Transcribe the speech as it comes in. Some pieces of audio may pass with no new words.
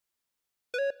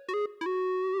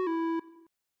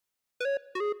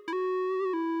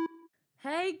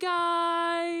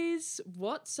guys,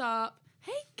 what's up?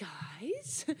 Hey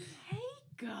guys. Hey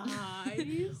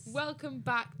guys. Welcome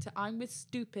back to I'm With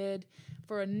Stoopid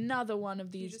for another one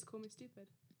of these. You just call me stupid.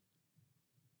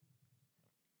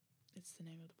 It's the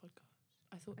name of the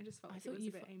podcast. I just felt like it was a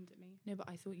bit aimed at me. No, but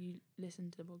I thought you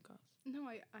listened to the podcast. No,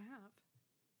 I have.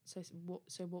 So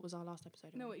what was our last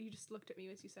episode? No, you just looked at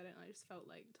me as you said it, and I just felt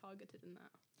like targeted in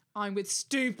that. I'm with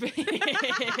Stoopid.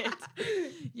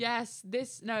 Yes,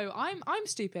 I'm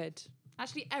stupid.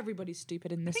 Actually, everybody's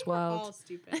stupid in this world. We're all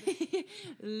stupid.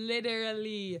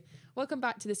 Literally. Welcome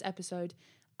back to this episode.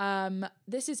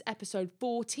 This is episode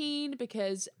 14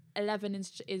 because 11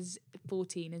 is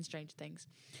 14 in Stranger Things.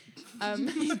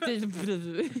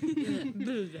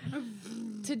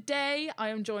 Today, I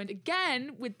am joined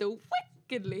again with the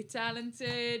wickedly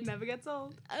talented... Never gets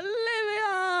old.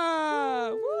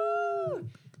 Olivia! Woo!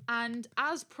 And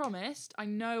as promised, I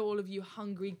know all of you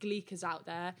hungry Gleekers out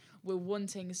there were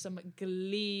wanting some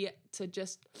Glee to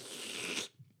just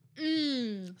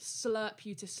slurp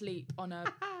you to sleep on a...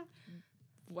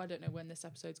 I don't know when this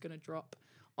episode's going to drop.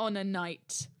 On a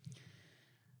night.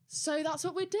 So that's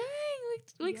what we're doing.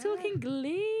 We're talking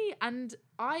Glee. And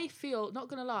I feel, not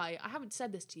going to lie, I haven't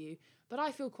said this to you, but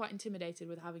I feel quite intimidated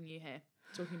with having you here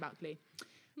talking about Glee.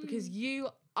 Because you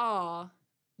are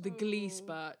the Glee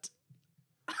spurt.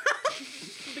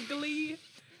 The Glee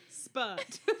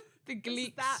spurt. The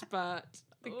Gleek spurt.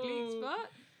 The Gleek spurt?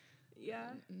 Yeah.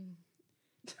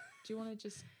 Do you want to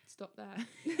just stop there?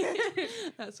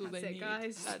 That's all they need.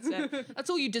 Guys. That's it. That's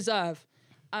all you deserve.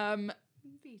 Vita.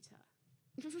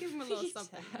 Just give him a little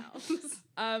something else.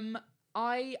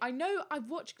 I know I've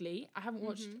watched Glee. I haven't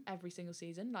watched every single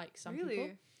season like some people.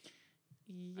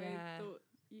 Yeah. I thought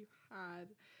you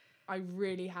had. I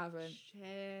really haven't.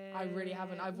 Shit. I really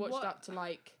haven't. I've watched up to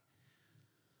like...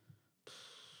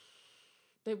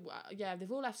 They've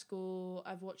all left school.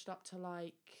 I've watched up to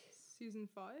like... Season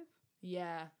 5?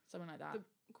 Yeah, something like that.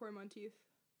 The Corey Monteith.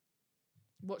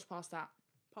 Watch past that.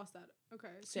 Past that. Okay.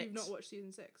 So 6. you've not watched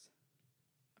season 6?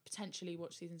 Potentially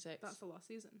watch season 6. That's the last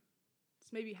season. So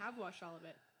maybe you have watched all of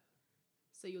it.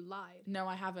 So you lied. No,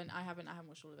 I haven't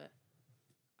watched all of it.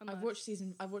 Unless... I've watched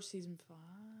season 5.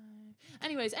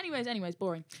 Anyways,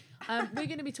 boring. We're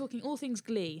going to be talking all things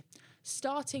Glee,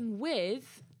 starting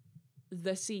with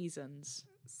the seasons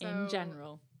in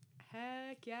general.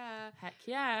 Heck yeah. Heck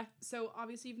yeah. So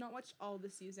obviously you've not watched all the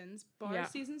seasons, bar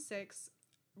season 6.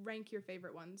 Rank your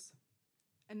favorite ones.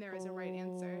 And there is a right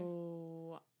answer.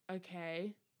 Oh,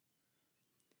 okay.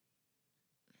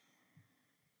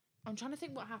 I'm trying to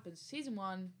think what happens. Season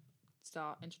 1,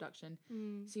 start, introduction.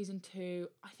 Season 2,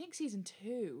 I think season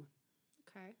 2.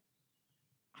 Okay.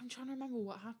 I'm trying to remember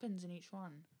what happens in each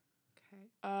one. Okay.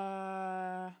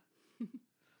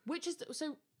 Which is...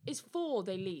 So, is 4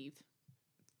 they leave?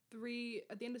 3,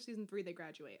 at the end of season 3, they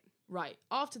graduate. Right.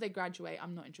 After they graduate,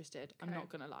 I'm not interested. Okay. I'm not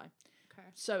going to lie. Okay.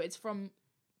 So, it's from...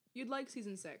 You'd like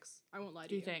season 6. I won't lie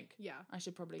to you. Do you think? Yeah. I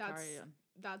should probably carry on.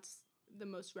 That's the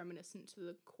most reminiscent to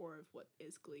the core of what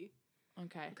is Glee.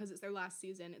 Okay. Because it's their last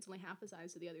season. It's only half the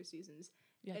size of the other seasons.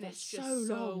 Yeah, and it's just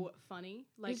so funny.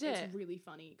 Like, is it? It's really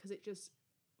funny. Because it just,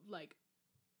 like,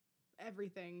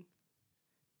 everything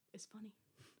is funny.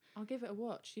 I'll give it a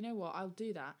watch. You know what? I'll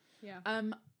do that. Yeah.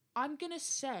 I'm going to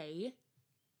say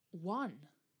 1.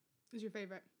 Who's your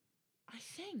favorite? I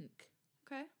think.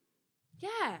 Okay.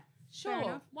 Yeah.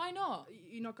 Sure. Why not?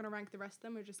 You're not going to rank the rest of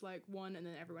them, or just like 1 and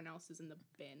then everyone else is in the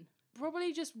bin?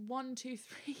 Probably just 1, 2,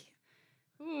 3.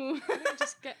 Ooh.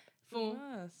 Just get 4,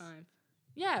 5.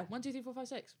 Yeah, 1, 2, 3, 4, 5,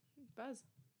 6. Buzz.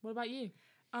 What about you?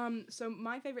 So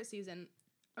my favorite season.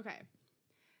 Okay.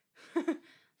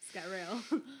 Let's get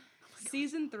real.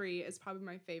 Season 3 is probably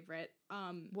my favorite.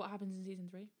 What happens in season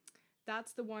 3?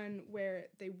 That's the one where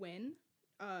they win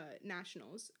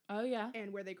nationals. Oh yeah.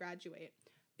 And where they graduate.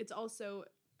 It's also,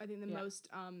 I think, the most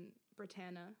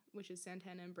Britannia, which is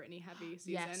Santana and Brittany heavy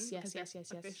season. Yes.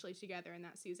 Officially together in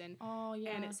that season. Oh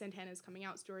yeah. And it's Santana's coming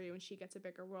out story when she gets a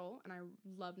bigger role, and I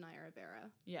love Naya Rivera.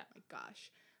 Yeah. My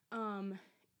gosh.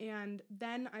 And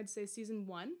then I'd say season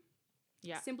 1.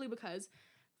 Yeah. Simply because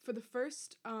for the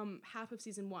first half of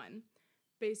season 1,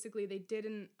 basically they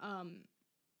didn't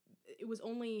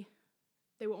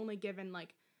they were only given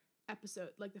like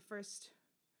the first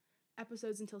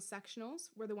episodes until sectionals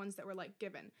were the ones that were like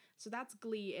given. So that's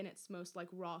Glee in its most like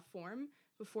raw form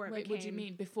before it became... What do you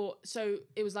mean before? So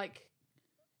it was like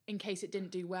in case it didn't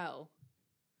do well.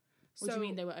 What do you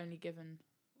mean they were only given?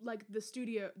 Like the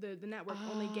studio, the network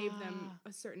only gave them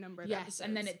a certain number of episodes.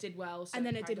 And then it did well. So and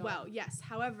then it did well, yes.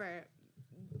 However,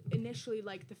 initially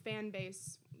like the fan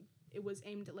base, it was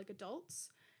aimed at like adults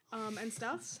and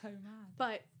stuff. So mad.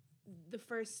 But the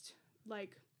first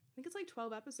like think it's like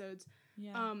 12 episodes.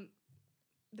 Yeah.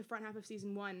 The front half of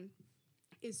season 1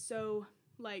 is so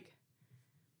like,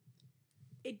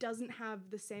 it doesn't have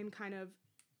the same kind of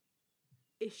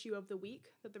issue of the week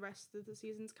that the rest of the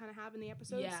seasons kind of have in the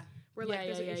episodes. Yeah. Where like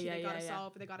there's an issue they gotta yeah.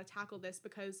 solve, or they gotta tackle this,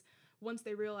 because once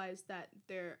they realized that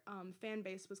their fan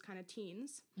base was kind of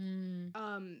teens,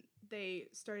 they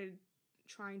started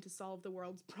trying to solve the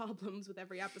world's problems with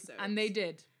every episode. And they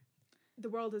did. The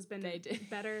world has been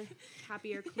better,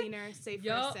 happier, cleaner,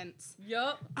 safer since.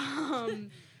 Yup.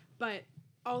 But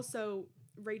also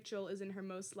Rachel is in her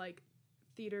most like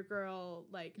theater girl,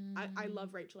 like I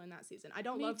love Rachel in that season. I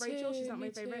don't love Rachel, she's not my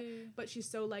favorite, but she's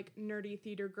so like nerdy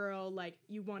theater girl, like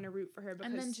you want to root for her,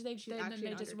 because and then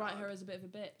they just write her as a bit of a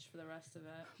bitch for the rest of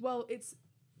it. Well,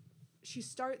 she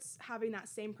starts having that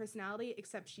same personality,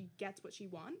 except she gets what she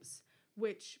wants,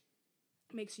 which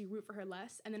makes you root for her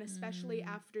less. And then especially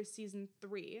after season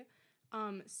 3,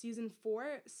 season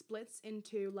 4 splits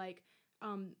into like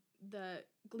the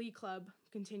Glee Club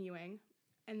continuing,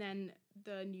 and then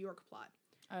the New York plot.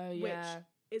 Oh yeah. Which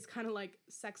is kind of like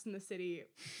Sex in the City.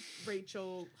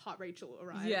 Hot Rachel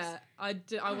arrives. Yeah, I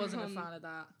wasn't a fan of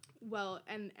that. Well,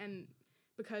 and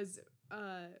because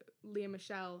Lea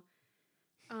Michele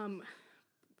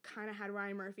kind of had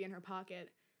Ryan Murphy in her pocket,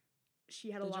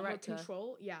 she had a lot more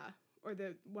control. Yeah, or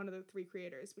one of the 3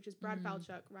 creators, which is Brad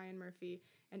Falchuk, Ryan Murphy,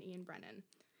 and Ian Brennan.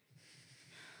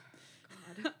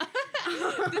 God.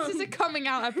 This is a coming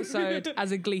out episode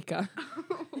as a Gleeker.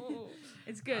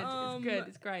 It's good. It's good.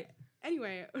 It's great.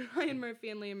 Anyway, Ryan Murphy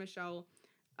and Lea Michele,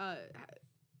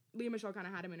 Lea Michele kind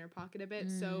of had him in her pocket a bit,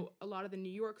 so a lot of the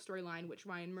New York storyline, which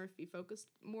Ryan Murphy focused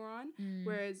more on,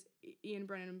 whereas Ian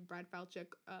Brennan and Brad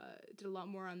Falchuk did a lot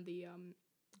more on the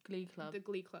Glee Club. The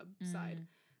Glee Club side,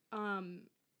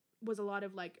 was a lot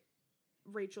of like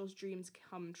Rachel's dreams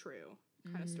come true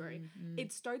kind of story.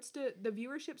 The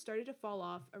viewership started to fall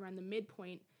off around the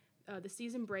midpoint, the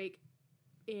season break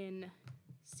in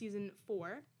season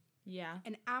 4. Yeah.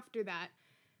 And after that,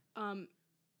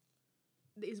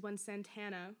 is when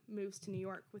Santana moves to New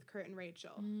York with Kurt and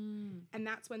Rachel. And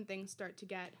that's when things start to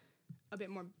get a bit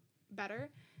more better,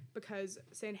 because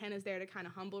Santana's there to kind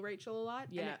of humble Rachel a lot,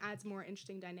 and it adds more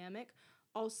interesting dynamic.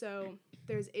 Also,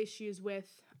 there's issues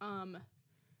with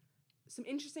some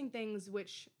interesting things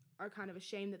which are kind of a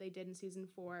shame that they did in season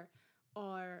 4,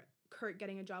 are Kurt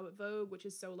getting a job at Vogue, which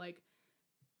is so like,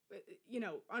 you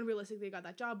know, unrealistically got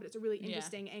that job, but it's a really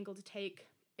interesting angle to take,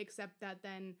 except that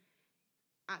then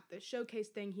at the showcase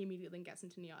thing, he immediately gets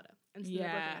into NYADA. And so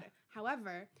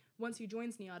however, once he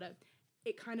joins NYADA,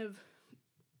 it kind of,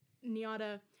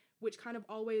 NYADA, which kind of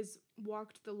always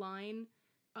walked the line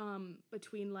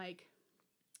between like,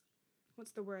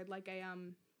 what's the word, like a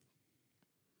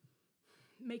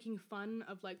making fun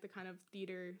of like the kind of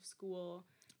theater school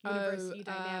university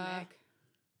dynamic.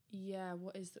 Yeah,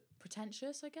 what is the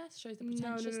pretentious, I guess? Shows the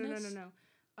pretentiousness. No.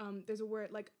 There's a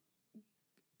word like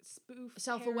spoof,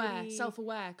 self-aware, parody,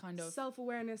 self-aware kind of.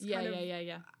 Self-awareness yeah, kind of.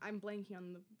 Yeah. I'm blanking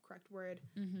on the correct word.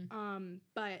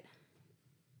 But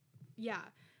yeah,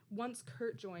 once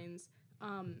Kurt joins,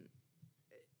 and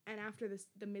after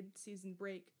the mid-season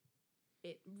break,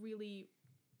 it really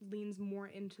leans more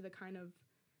into the kind of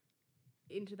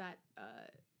into that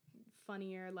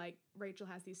funnier, like Rachel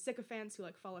has these sycophants who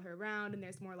like follow her around, and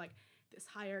there's more like this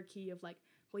hierarchy of like,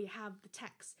 well, you have the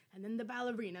techs and then the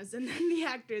ballerinas and then the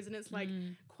actors, and it's like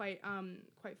quite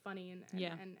funny and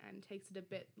takes it a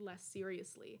bit less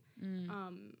seriously,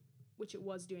 which it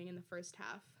was doing in the first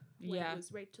half when it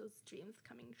was Rachel's dreams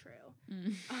coming true,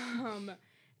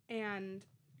 and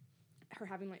her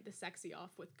having like the sexy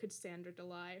off with Cassandra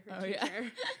Delay, her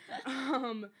teacher,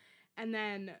 and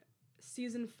then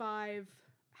season 5,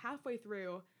 halfway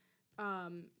through,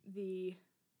 the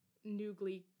new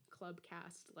Glee Club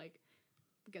cast like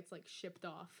gets like shipped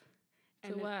off.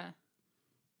 To where?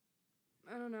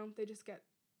 I don't know. They just get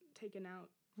taken out.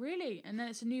 Really? And then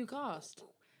it's a new cast?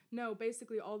 No,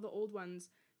 basically all the old ones,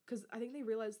 because I think they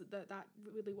realized that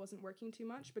really wasn't working too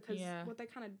much, because what they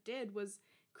kind of did was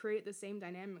create the same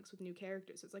dynamics with new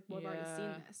characters. So it's like, well, I've already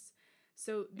seen this.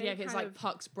 So they it's like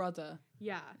Puck's brother.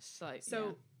 Yeah. It's like,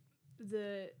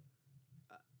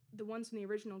 the ones from the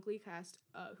original Glee cast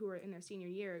who are in their senior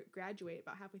year graduate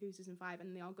about halfway through season 5,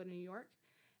 and they all go to New York,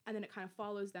 and then it kind of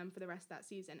follows them for the rest of that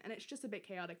season, and it's just a bit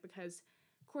chaotic because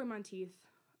Corey Monteith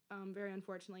very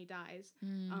unfortunately dies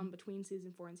between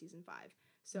season 4 and season 5.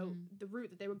 So the route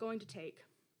that they were going to take,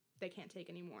 they can't take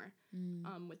anymore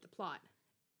with the plot,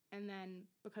 and then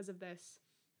because of this,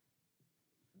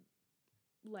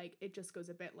 like it just goes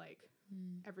a bit like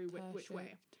every which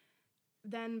way.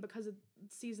 then because of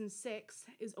season 6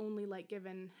 is only like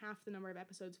given half the number of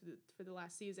episodes for the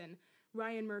last season,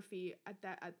 Ryan Murphy at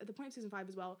the point of season 5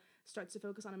 as well starts to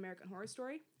focus on American Horror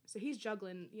Story. So he's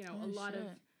juggling,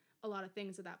 a lot of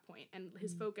things at that point, and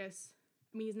his focus.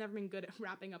 I mean, he's never been good at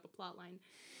wrapping up a plot line.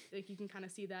 Like, you can kind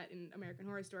of see that in American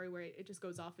Horror Story, where it just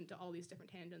goes off into all these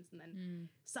different tangents, and then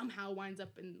somehow winds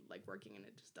up in like working, and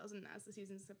it just doesn't. As the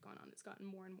seasons have gone on, it's gotten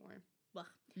more and more.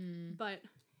 But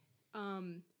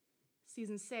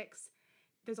season 6,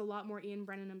 there's a lot more Ian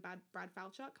Brennan and Brad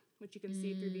Falchuk, which you can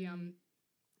see through the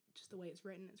just the way it's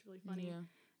written. It's really funny.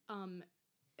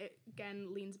 It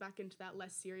again leans back into that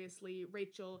less seriously.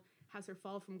 Rachel has her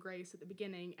fall from grace at the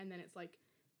beginning, and then it's like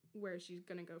where she's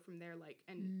gonna go from there, like,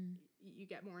 and you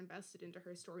get more invested into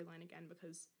her storyline again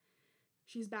because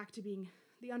she's back to being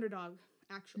the underdog,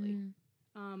 actually.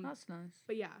 That's nice.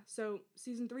 But yeah, so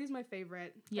season 3 is my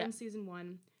favorite. Then season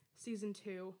 1, season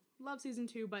 2, love season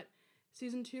 2, but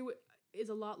season 2 is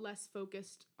a lot less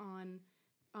focused on.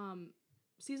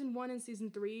 Season 1 and season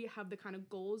 3 have the kind of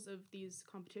goals of these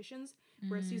competitions,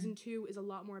 whereas season 2 is a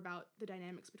lot more about the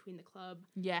dynamics between the club,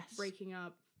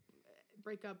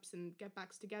 breakups and get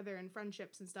backs together and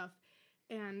friendships and stuff.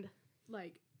 And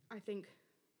like, I think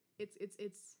it's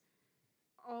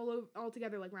all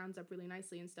together, like, rounds up really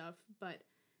nicely and stuff, but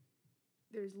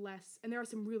there's less, and there are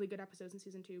some really good episodes in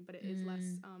season 2, but it is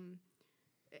less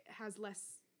it has less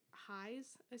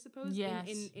highs, I suppose,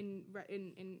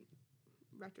 in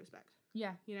retrospect.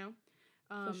 Yeah. You know?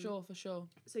 For sure.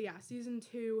 So yeah, season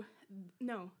 2,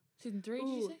 no. Season 3, did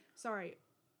you say? Sorry.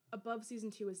 Above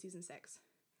season 2 is season 6.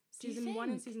 Season 1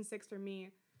 and season 6 for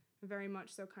me, very much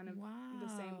so kind of the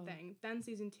same thing. Then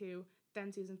season 2,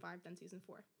 then season 5, then season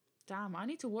 4. Damn, I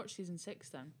need to watch season 6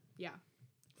 then. Yeah.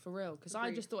 For real, because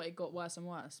I just thought it got worse and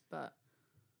worse, but...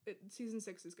 Season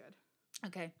 6 is good.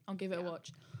 Okay, I'll give it a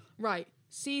watch. Right,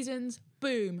 seasons,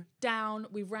 boom, down,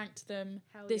 we've ranked them.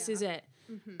 Hell this is it.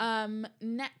 Mm-hmm.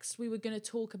 Next, we were going to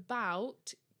talk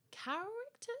about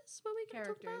characters. What were we going to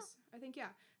talk about? I think, yeah.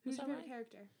 Who's your favorite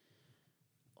character?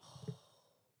 Oh,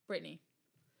 Brittany.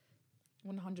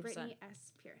 100%. Brittany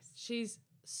S. Pierce. She's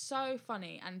so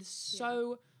funny and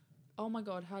so... Oh my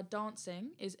god, her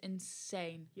dancing is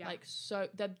insane. Yeah. Like, so...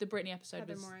 The Brittany episode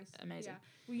Heather was Morris. amazing.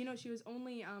 Yeah. Well, she was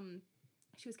only...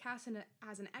 she was cast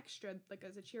as an extra, like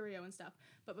as a Cheerio and stuff,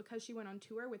 but because she went on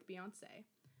tour with Beyonce,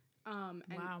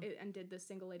 and did the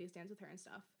Single Ladies Dance with her and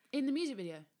stuff. In the music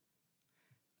video?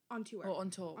 On tour. Oh, on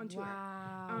tour. On tour.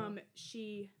 Wow.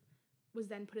 She was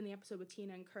then put in the episode with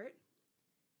Tina and Kurt,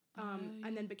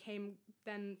 and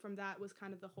then from that was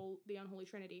kind of the Unholy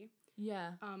Trinity.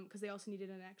 Yeah. Because they also needed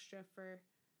an extra for,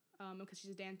 because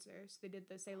she's a dancer, so they did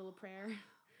the Say a Little Prayer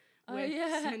with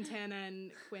Santana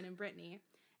and Quinn and Brittany.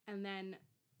 And then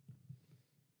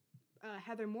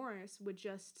Heather Morris would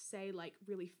just say, like,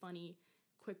 really funny,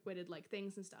 quick-witted, like,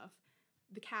 things and stuff.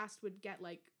 The cast would get,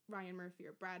 like, Ryan Murphy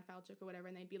or Brad Falchuk or whatever,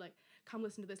 and they'd be like, come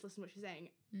listen to this, listen to what she's saying.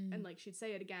 And, like, she'd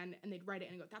say it again, and they'd write it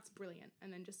and go, that's brilliant.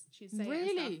 And then just, she'd say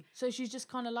it and stuff. So she's just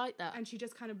kind of like that? And she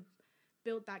just kind of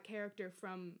built that character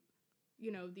from,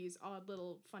 these odd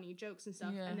little funny jokes and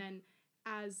stuff. Yeah. And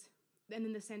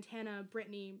then the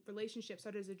Santana-Brittany relationship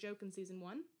started as a joke in season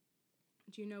 1.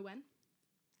 Do you know when?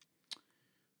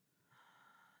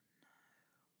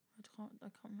 No, I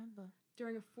can't remember.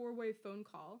 During a 4-way phone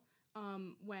call,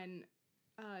 when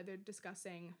they're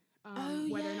discussing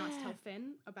whether or not to tell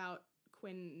Finn about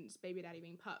Quinn's baby daddy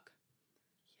being Puck.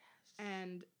 Yes.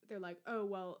 And they're like, oh,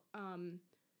 well,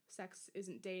 sex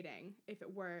isn't dating. If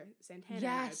it were, Santana and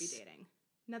I would be dating.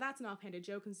 Now, that's an offhanded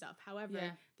joke and stuff. However,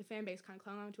 the fan base kind of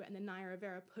clung on to it, and then Naya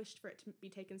Rivera pushed for it to be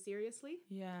taken seriously.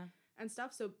 Yeah. And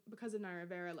stuff. So because of Naya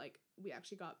Rivera, like, we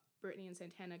actually got Brittany and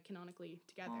Santana canonically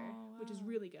together, which is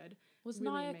really good. Was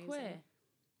really Naya amazing. queer?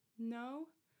 No.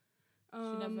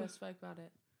 She never spoke about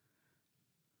it.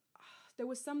 There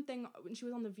was something when she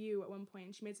was on The View at one point,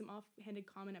 and she made some offhanded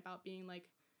comment about being, like,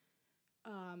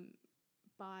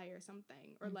 bi or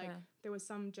something, or like there was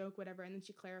some joke, whatever, and then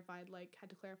she clarified, like, had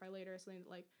to clarify later something that,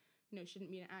 like,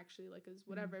 shouldn't mean it actually, like, is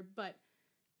whatever, but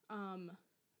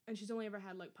and she's only ever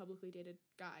had, like, publicly dated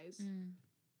guys,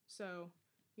 so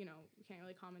we can't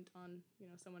really comment on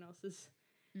someone else's,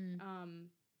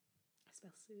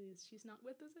 especially as she's not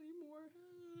with us anymore.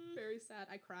 Very sad.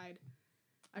 I cried.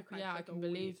 Yeah, I can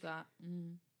believe that.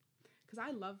 Because I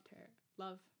loved her.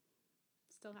 Love.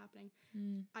 Still happening.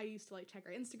 I used to, like, check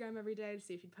her Instagram every day to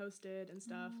see if she'd posted and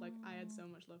stuff. Like, I had so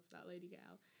much love for that lady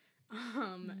gal.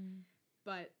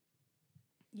 But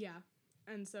yeah,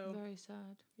 and so very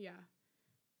sad. Yeah,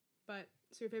 but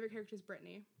so your favorite character is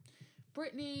Brittany.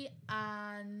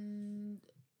 And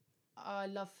I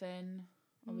love Finn,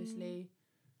 obviously.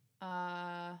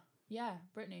 Yeah,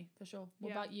 Brittany for sure.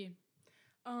 What about you?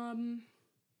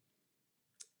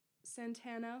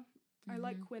 Santana. I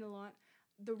like Quinn a lot.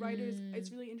 The writers,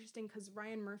 it's really interesting because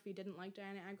Ryan Murphy didn't like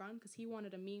Diana Agron because he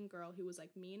wanted a mean girl who was like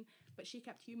mean, but she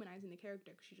kept humanizing the character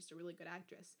because she's just a really good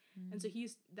actress. And so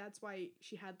that's why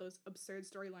she had those absurd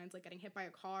storylines like getting hit by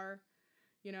a car,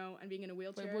 you know, and being in a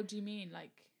wheelchair. Wait, what do you mean?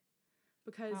 Like,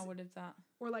 because how would have that?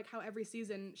 Or like how every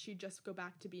season she'd just go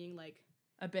back to being like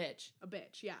a bitch.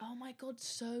 Yeah. Oh my god,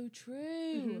 so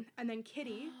true. And then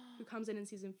Kitty, who comes in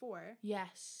season 4,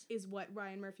 yes, is what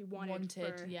Ryan Murphy wanted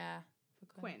for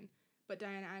Quinn. But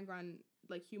Diana Agron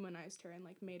like humanized her and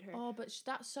like made her. Oh, but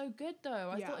that's so good though.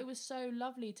 I thought it was so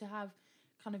lovely to have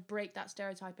kind of break that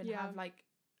stereotype and have like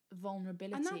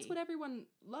vulnerability. And that's what everyone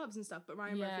loves and stuff. But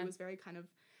Ryan Murphy was very kind of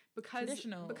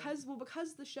traditional. Because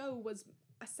the show was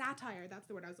a satire. That's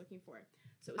the word I was looking for.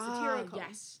 So it was satirical.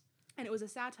 Yes. And it was a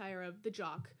satire of the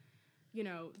jock, you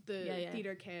know, the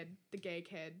theater kid, the gay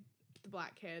kid, the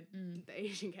black kid, the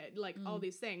Asian kid, like all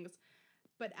these things.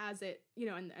 But as it, you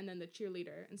know, and then the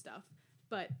cheerleader and stuff.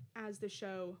 But as the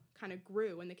show kind of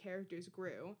grew and the characters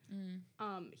grew,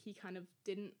 he kind of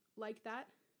didn't like that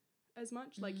as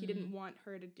much. Like he didn't want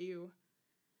her to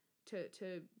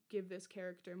give this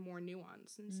character more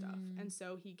nuance and stuff. And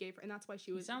so he gave her, and that's why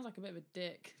she was. He sounds like a bit of a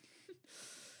dick.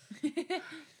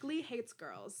 Glee hates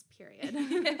girls, period.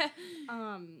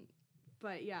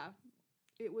 But yeah,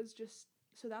 it was just,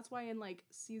 so that's why in like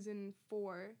season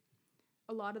 4,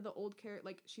 a lot of the old character,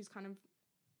 like she's kind of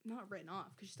not written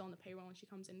off because she's still on the payroll and she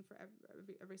comes in for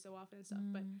every so often and stuff,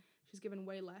 but she's given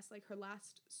way less. Like her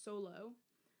last solo,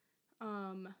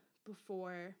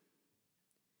 before,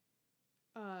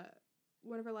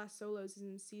 one of her last solos is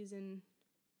in season,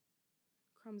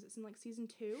 it's in like season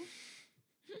 2.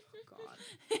 Oh god.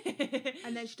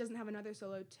 And then she doesn't have another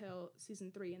solo till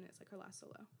season 3, and it's like her last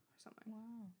solo or something.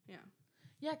 Wow.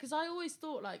 Yeah, because I always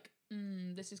thought like,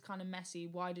 this is kind of messy.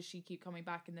 Why does she keep coming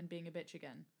back and then being a bitch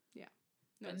again? Yeah.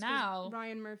 No, but now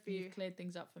Ryan Murphy, you've cleared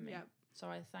things up for me. Yep. So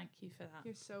I thank you for that.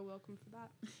 You're so welcome for that.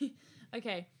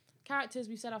 Okay, characters.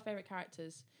 We've said our favorite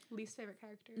characters. Least favorite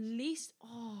characters.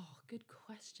 Oh, good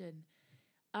question.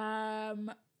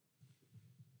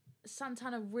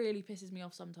 Santana really pisses me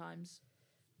off sometimes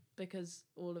because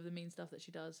all of the mean stuff that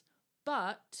she does.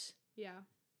 But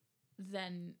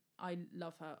then I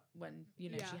love her when,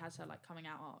 you know, she has her like coming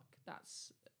out arc.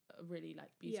 That's a really like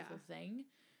beautiful thing.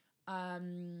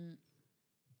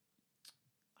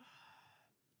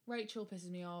 Rachel pisses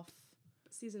me off.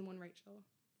 Season 1 Rachel.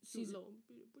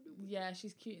 Yeah,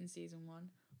 she's cute in season 1.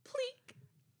 Pleek.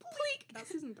 That's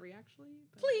season 3 actually.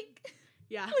 But... Pleek.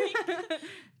 Yeah. Pleek.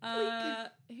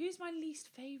 Who's my least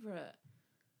favourite?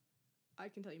 I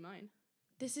can tell you mine.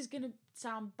 This is gonna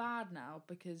sound bad now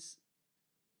because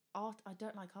I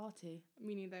don't like Artie.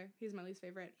 Me neither. He's my least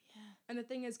favorite. Yeah. And the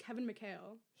thing is, Kevin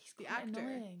McHale, the actor.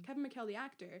 Annoying. Kevin McHale, the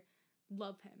actor,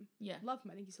 love him. Yeah. Love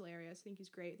him. I think he's hilarious. I think he's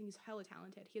great. I think he's hella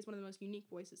talented. He has one of the most unique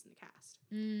voices in the cast.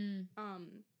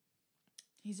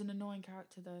 He's an annoying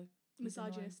character though.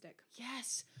 Misogynistic.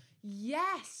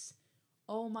 Yes.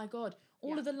 Oh my god.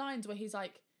 All of the lines where he's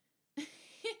like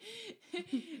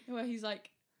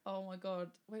oh my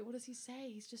god. Wait, what does he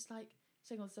say? He's just like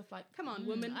saying all the stuff like, come on,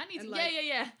 woman. I need to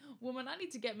woman, I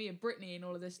need to get me a Britney and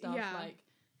all of this stuff. Yeah. Like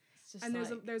it's just, and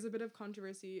there's a bit of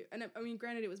controversy, and I mean,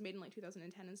 granted, it was made in like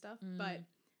 2010 and stuff, but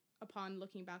upon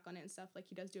looking back on it and stuff, like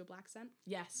he does do a black scent.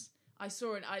 Yes, I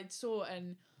saw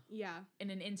in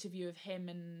an interview of him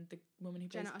and the woman who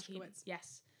plays Jenna Ushkowitz.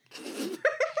 Yes.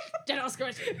 Jenna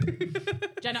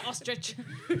Ostrich.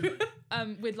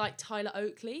 With like Tyler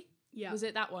Oakley. Yeah. Was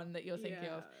it that one that you're thinking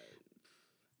of?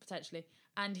 Potentially.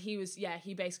 And he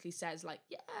basically says like,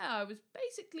 I was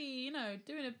basically, you know,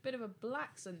 doing a bit of a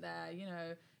black scent there, you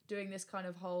know, doing this kind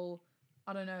of whole,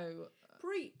 I don't know.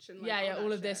 Preach. And like,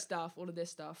 all of this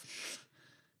stuff.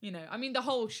 You know, I mean, the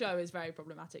whole show is very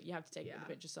problematic. You have to take it with a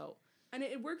pinch of salt. And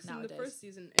it works nowadays. In the first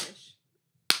season-ish.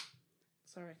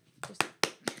 Sorry. Just...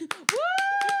 Woo!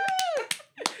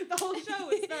 The whole show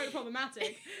is very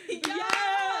problematic.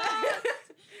 Yes!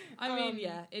 I mean,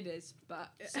 it is,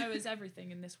 but so is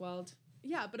everything in this world.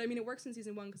 Yeah, but I mean, it works in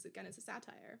season 1 because, again, it's a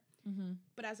satire. Mm-hmm.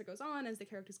 But as it goes on, as the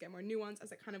characters get more nuance,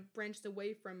 as it kind of branches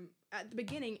away from... At the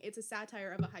beginning, it's a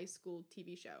satire of a high school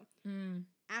TV show.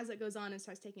 As it goes on and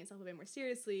starts taking itself a bit more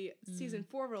seriously, season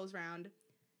 4 rolls around,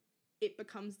 it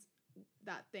becomes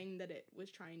that thing that it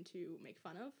was trying to make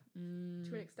fun of,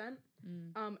 to an extent.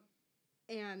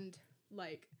 And,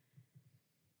 like,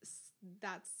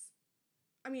 that's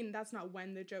not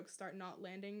when the jokes start not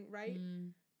landing right,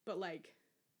 but, like...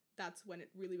 that's when it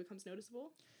really becomes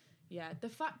noticeable. Yeah, the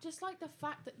fact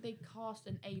that they cast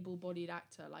an able-bodied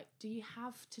actor, like, do you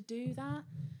have to do that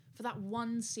for that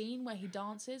one scene where he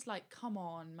dances? Like, come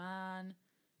on, man.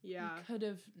 Yeah. You could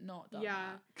have not done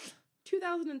that.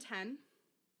 2010.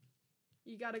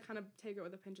 You got to kind of take it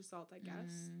with a pinch of salt, I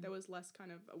guess. There was less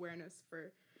kind of awareness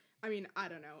for, I mean, I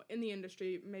don't know. In the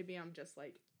industry, maybe I'm just,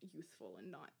 like, youthful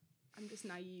and not, I'm just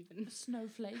naive and... A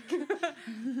snowflake.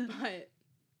 But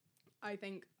I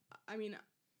think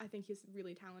he's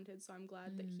really talented, so I'm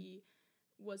glad that he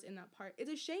was in that part. It's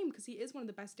a shame, because he is one of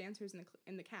the best dancers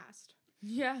in the cast.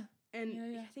 Yeah. And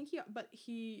yeah. I think yeah.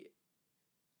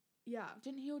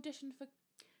 Didn't he audition for...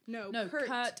 No,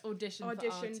 Kurt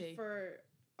auditioned for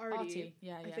Artie.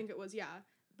 Yeah. I think it was, yeah.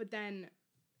 But then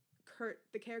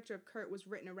the character of Kurt was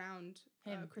written around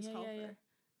Chris Colfer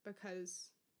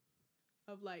because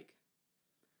of, like,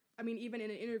 I mean, even in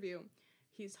an interview,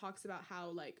 he talks about how,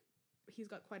 like, he's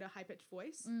got quite a high-pitched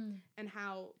voice and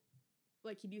how,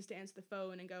 like, he used to answer the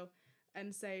phone and go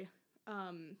and say,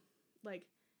 like,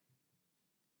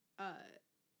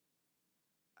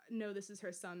 no, this is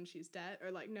her son, she's dead,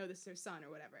 or, like, no, this is her son, or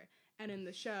whatever. And in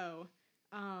the show,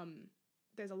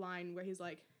 there's a line where he's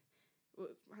like,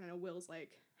 I don't know, Will's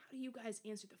like, how do you guys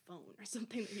answer the phone, or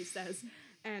something that he says,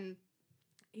 and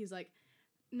he's like,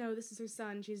 no, this is her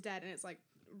son, she's dead, and it's, like,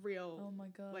 real, oh my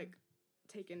God, like,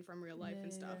 taken from real life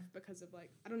and stuff, because of,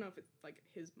 like, I don't know if it's, like,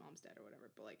 his mom's dead or whatever,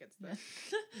 but, like, it's the,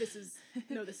 this is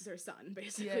her son,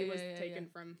 basically, was taken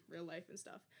from real life and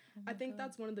stuff. Oh I think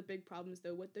that's one of the big problems,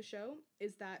 though, with the show,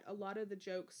 is that a lot of the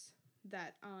jokes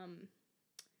that,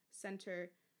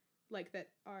 center, like, that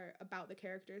are about the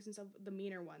characters and stuff, the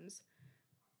meaner ones,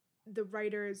 the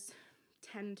writers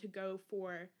tend to go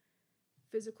for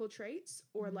physical traits,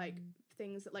 or, like,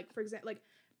 things that, like, for example, like,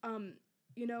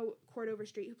 you know Cord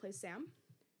Overstreet, who plays Sam?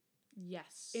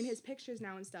 Yes. In his pictures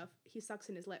now and stuff, he sucks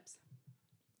in his lips.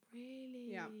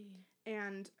 Really? Yeah.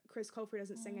 And Chris Colfer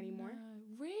doesn't sing anymore. No.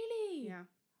 Really? Yeah.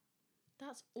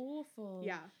 That's awful.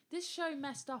 Yeah. This show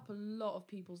messed up a lot of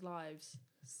people's lives.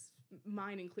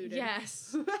 Mine included.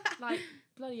 Yes. Like,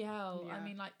 bloody hell. Yeah. I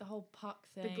mean, like, the whole Puck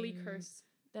thing. The Glee curse.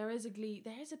 There is a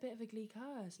bit of a Glee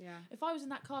curse. Yeah. If I was in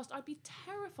that cast, I'd be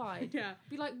terrified. Yeah.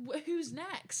 Be like, who's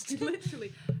next?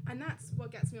 Literally. And that's what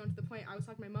gets me onto the point. I was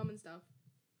talking to my mum and stuff.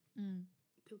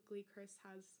 The Glee curse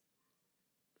has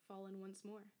fallen once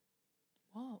more.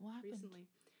 What happened? Recently.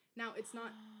 Now, it's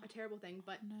not a terrible thing,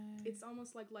 but it's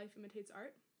almost like life imitates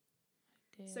art.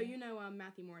 Oh, so you know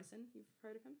Matthew Morrison. You've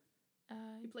heard of him?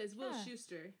 He plays Will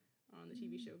Schuester on the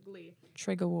TV show Glee.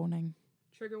 Trigger warning.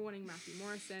 Trigger warning, Matthew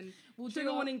Morrison.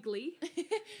 Trigger warning, Glee.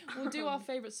 We'll do our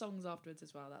favourite songs afterwards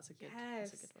as well. That's a good one.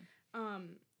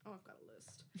 I've got a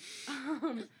list.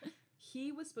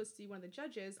 He was supposed to be one of the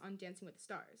judges on Dancing with the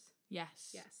Stars.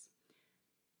 Yes.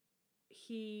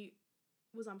 He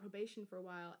was on probation for a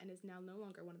while and is now no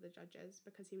longer one of the judges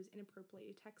because he was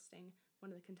inappropriately texting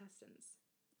one of the contestants.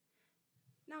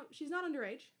 Now, she's not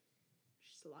underage.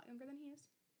 She's a lot younger than he is.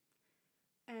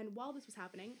 And while this was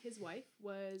happening, his wife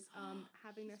was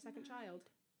having their second child.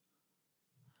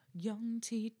 Young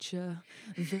teacher,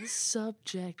 the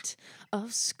subject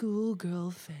of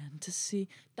schoolgirl fantasy.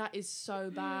 That is so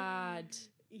bad.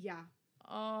 Yeah.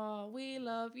 Oh, we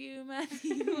love you,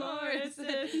 Matthew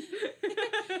Morrison.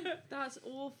 That's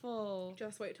awful.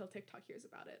 Just wait till TikTok hears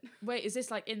about it. Wait, is this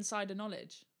like insider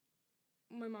knowledge?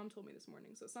 My mom told me this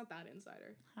morning, so it's not that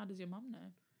insider. How does your mom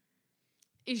know?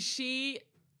 Is she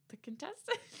the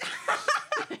contestant?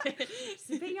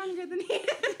 She's a bit younger than he is.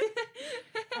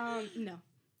 No.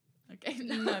 Okay,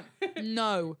 no.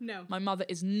 No. My mother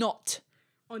is not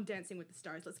on Dancing with the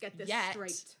Stars. Let's get this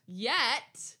straight.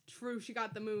 Yet. True, she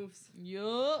got the moves.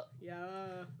 Yeah.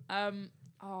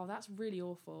 Oh, that's really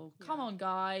awful. Yeah. Come on,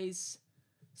 guys.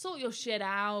 Sort your shit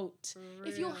out.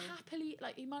 If you're happily,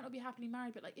 like, you might not be happily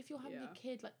married, but, like, if you're having a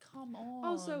kid, like, come on.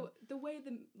 Also, the way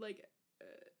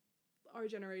our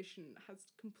generation has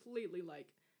completely,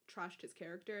 like, trashed his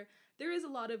character. There is a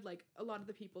lot of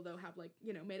the people, though, have, like,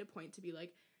 you know, made a point to be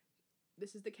like,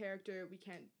 this is the character, we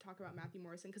can't talk about Matthew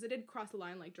Morrison, because it did cross the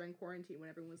line, like, during quarantine when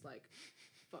everyone was like,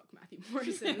 fuck Matthew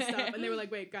Morrison and stuff, and they were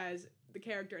like, wait, guys, the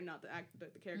character, not the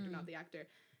actor, not the actor.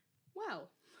 Well.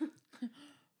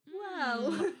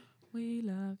 We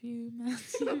love you,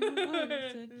 Matthew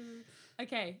Morrison.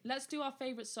 Okay, let's do our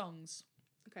favourite songs.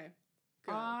 Okay.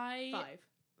 Go.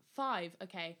 Five,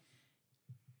 okay.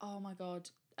 Oh my god.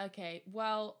 Okay,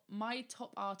 well, my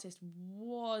top artist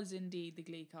was indeed the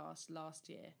Glee cast last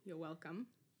year. You're welcome.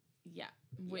 Yeah,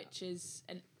 which is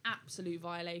an absolute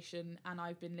violation, and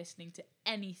I've been listening to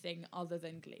anything other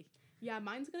than Glee. Yeah,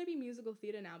 mine's going to be musical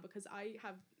theatre now, because I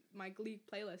have my Glee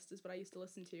playlist is what I used to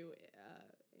listen to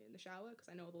in the shower because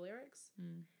I know all the lyrics.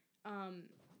 Mm.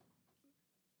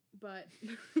 But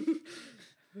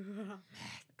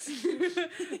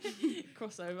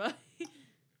Crossover.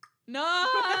 No.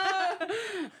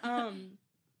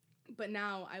 But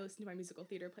now I listen to my musical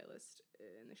theater playlist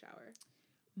in the shower.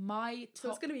 My top. So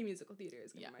it's gonna be musical theater.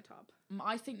 Is gonna be my top.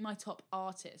 I think my top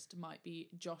artist might be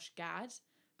Josh Gad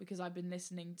because I've been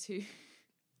listening to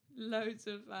loads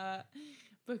of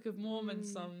Book of Mormon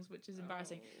songs, which is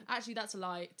embarrassing. Actually, that's a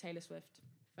lie. Taylor Swift.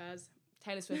 Faz.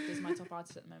 Taylor Swift is my top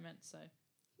artist at the moment, so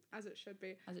As it should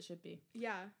be. as it should be.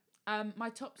 Yeah. My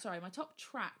top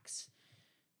tracks.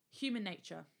 Human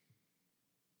Nature.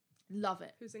 Love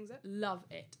it. Who sings it? Love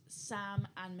it. Sam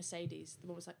and Mercedes. The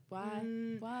one was like,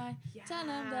 why? Yeah. Tell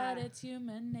them that it's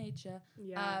human nature.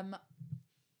 Yeah.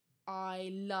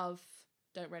 I love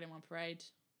Don't Rain on Parade.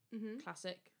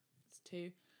 Classic. It's 2.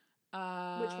 Which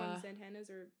one? Santana's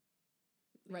or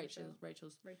Rachel's. Rachel.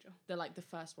 They're like the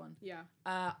first one. Yeah.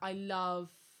 I love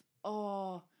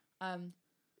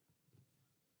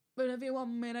whenever you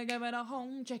want me to give it a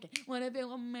home check it. Whenever you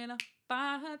want me to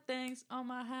buy her things on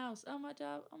my house, on my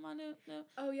job, on my new.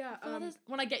 Oh yeah.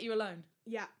 When I Get You Alone.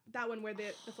 Yeah, that one where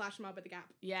the flash mob at the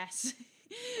Gap. Yes.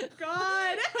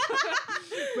 God.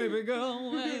 Baby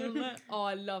girl. Oh,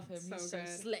 I love him. So He's so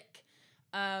good. slick.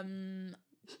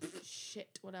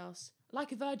 Shit. What else?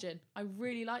 Like a Virgin. I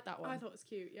really like that one. I thought it was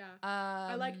cute. Yeah.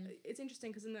 I like. It's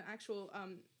interesting because in the actual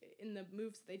in the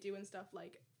moves that they do and stuff,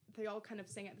 like they all kind of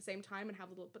sing at the same time and have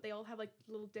but they all have like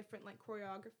little different like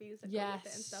choreographies that go with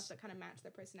it and stuff that kind of match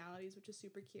their personalities, which is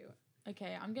super cute.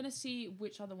 Okay, I'm gonna see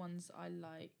which other ones I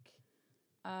like.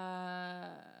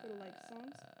 Little like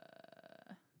songs.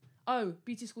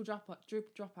 Beauty School Dropout.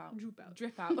 Drip Out.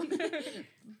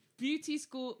 Booty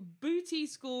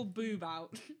School Boob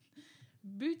Out.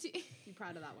 Booty. You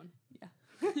proud of that one? Yeah.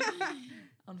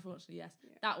 Unfortunately, yes.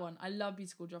 Yeah. That one. I love Beauty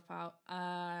School Dropout.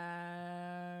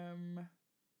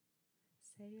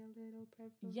 Say a little prayer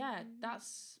for Yeah, me.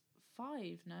 that's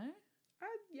 5. No.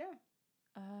 Yeah.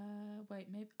 Wait,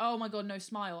 maybe. Oh my God, no,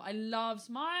 Smile. I love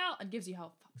Smile and Gives You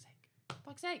Hell.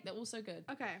 Fuck's sake, they're all so good.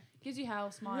 Okay. Gives You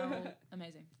Hell, Smile,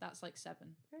 amazing. That's like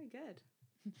 7. Very good.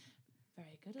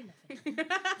 Very good, Olivia.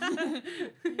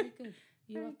 Very good.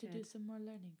 You Very have to do good. some more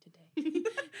learning today.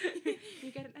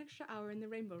 You get an extra hour in the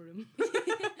rainbow room.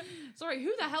 Sorry,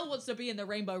 who the hell wants to be in the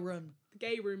rainbow room? The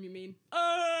gay room, you mean? Oh!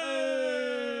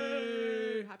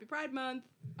 Happy Pride Month.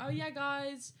 Oh yeah,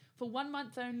 guys. For 1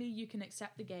 month only, you can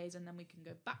accept the gays, and then we can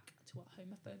go back to our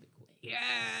homophobic ways.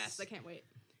 Yes! I can't wait.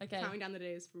 Okay. Counting down the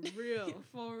days for real.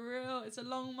 For real. It's a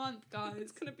long month, guys.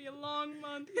 It's gonna be a long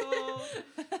month, y'all.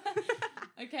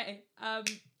 Okay.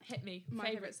 Hit me. My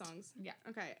favorite songs. Yeah.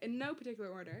 Okay, in no particular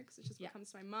order, because it's just what Yeah. comes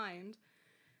to my mind.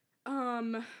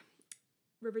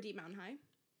 River Deep Mountain High.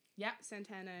 Yeah.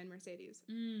 Santana and Mercedes.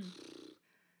 Mm.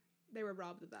 They were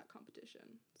robbed of that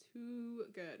competition. Too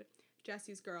good.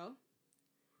 Jesse's Girl.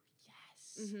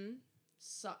 Yes. Mm-hmm.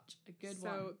 Such a good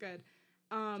one. So good.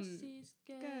 Jesse's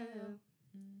girl.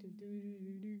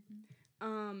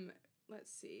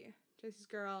 Let's see. Jesse's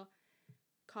Girl.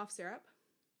 Cough Syrup.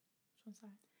 Which one's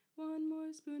that? One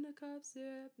more spoon of cough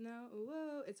syrup now.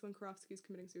 Whoa. It's when Karofsky's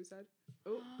committing suicide.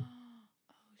 Oh.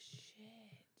 Oh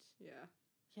shit. Yeah.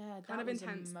 Yeah, that Kind of was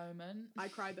intense. a moment. I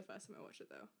cried the first time I watched it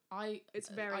though.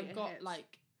 It's I very got hits.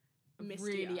 like Misty-eyed.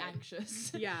 really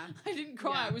anxious. Yeah. I didn't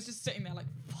cry. Yeah. I was just sitting there like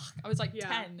fuck. I was like Yeah.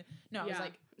 10. No, I was Yeah.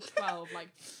 like 12. Like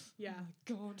Yeah. oh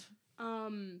my God.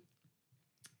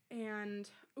 And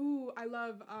I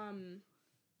love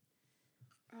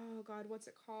oh God, what's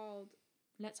it called?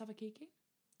 Let's have a kiki.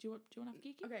 Do you want to have a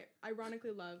kiki? Okay,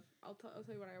 ironically love. I'll tell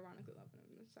you what I ironically love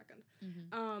in a second.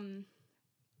 Mm-hmm.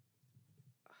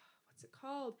 What's it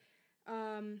called?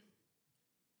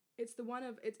 It's the one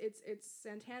of it's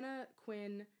Santana,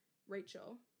 Quinn,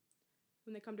 Rachel,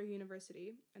 when they come to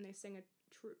university and they sing a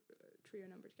trio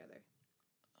number together,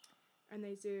 and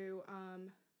they do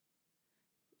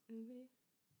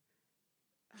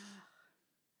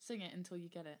Sing it until you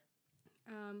get it.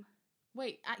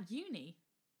 Wait, at uni?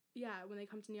 Yeah, when they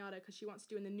come to Nyada because she wants to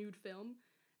do in the nude film,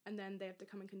 and then they have to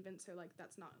come and convince her like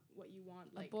that's not what you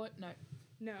want. Like a boy?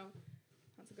 No.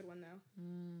 That's a good one though.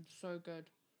 So good.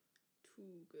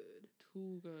 Too good.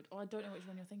 Too good. Oh, I don't know which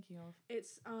one you're thinking of.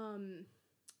 It's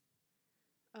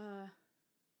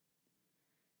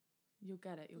You'll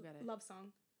get it. Love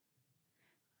song.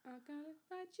 I gotta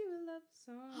write you a love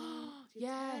song.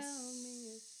 Yes. Tell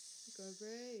me it's gonna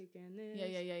break and this. Yeah.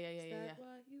 Is that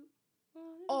what you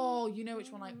wanted? Oh, you know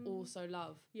which one I also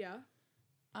love? Yeah.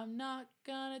 I'm not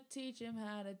gonna teach him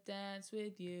how to dance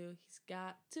with you. He's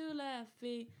got 2 left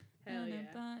feet. Hell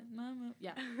yeah.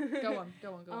 Yeah. Go on.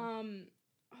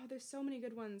 oh, there's so many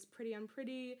good ones. Pretty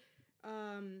Unpretty,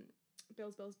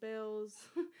 Bills, Bills, Bills.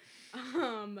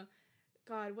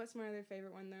 God, what's my other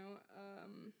favorite one though?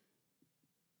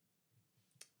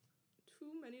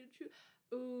 Too many to choose.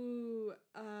 Ooh,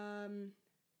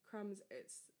 Crumbs.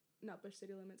 It's Nutbush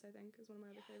City Limits, I think, is one of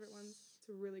my other favorite ones. It's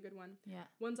a really good one. Yeah.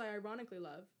 Ones I ironically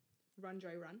love. Run,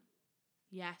 Joy, Run.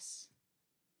 Yes.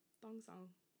 Thong Song.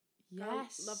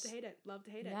 Yes. God, love to hate it. Love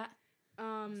to hate it. Yeah.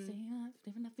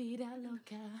 Living la vida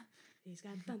loca. He's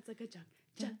got thumbs like a junk,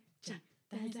 junk, junk.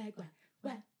 That's like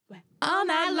wet. All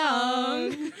night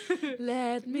long.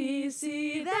 Let me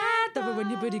see that. When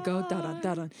your booty go da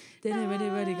da da. Then when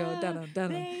your booty go da da da.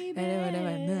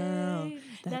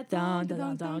 That down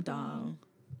down down down.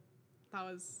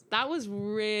 That was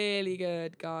really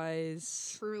good,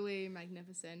 guys. Truly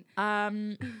magnificent.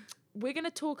 We're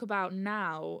gonna talk about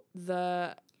now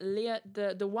the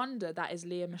wonder that is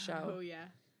Lea Michele. Oh yeah.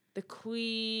 The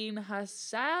queen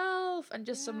herself, and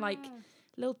just some like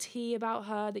little tea about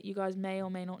her that you guys may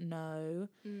or may not know.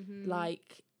 Mm-hmm.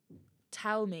 Like,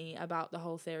 tell me about the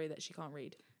whole theory that she can't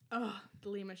read. Oh, the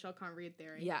Lea Michele can't read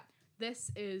theory. Yeah.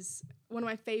 This is one of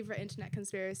my favorite internet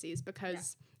conspiracies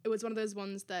because it was one of those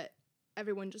ones that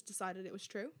everyone just decided it was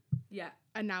true. Yeah.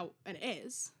 And it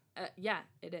is. Yeah,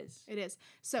 it is. It is.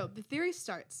 So the theory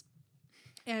starts,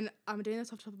 and I'm doing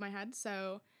this off the top of my head,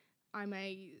 so I'm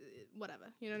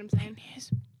whatever. You know what I'm saying?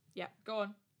 Yeah, go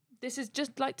on. This is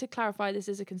just like to clarify, this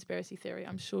is a conspiracy theory.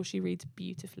 I'm sure she reads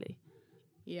beautifully.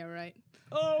 Yeah, right.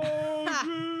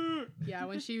 Oh, yeah,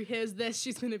 when she hears this,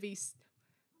 she's going to be...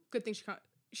 Good thing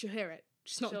she'll hear it.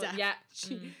 She's not deaf. Yeah.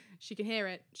 She can hear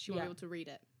it. She won't be able to read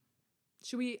it.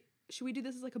 Should we do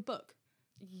this as like a book?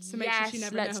 So make sure she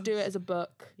never knows. Do it as a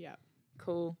book. Yeah.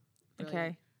 Cool. Brilliant.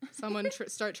 Okay. Someone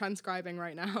start transcribing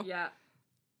right now. Yeah.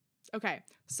 Okay,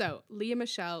 so Lea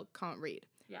Michele can't read.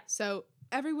 Yeah. So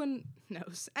everyone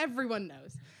knows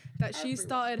that she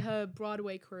started her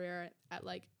Broadway career at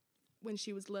like when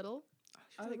she was little.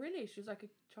 Really? She was like a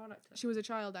child actor? She was a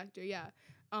child actor, yeah.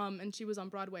 And she was on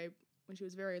Broadway when she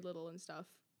was very little and stuff.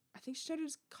 I think she started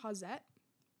as Cosette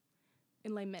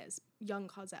in Les Mis, young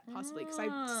Cosette possibly, because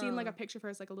I've seen like a picture of her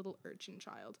as like a little urchin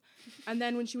child. And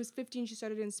then when she was 15, she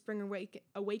started in Spring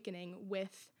Awakening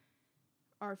with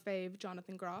our fave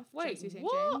Jonathan Groff. Wait, St.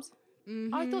 what? James.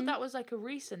 Mm-hmm. I thought that was like a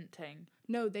recent thing.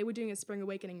 No, they were doing a Spring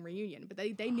Awakening reunion, but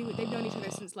they've known each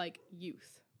other since like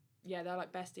youth. Yeah, they're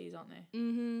like besties, aren't they?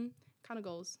 Mm-hmm. Kind of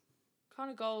goals.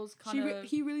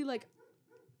 He really like.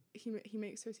 He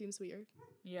makes her seem sweeter.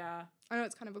 Yeah. I know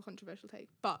it's kind of a controversial take,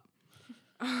 but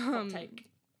hot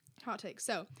take.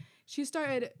 So she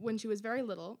started when she was very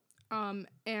little,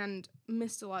 and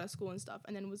missed a lot of school and stuff,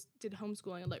 and then did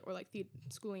homeschooling or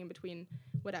schooling in between,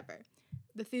 whatever.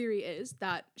 The theory is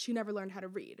that she never learned how to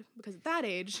read because at that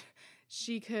age,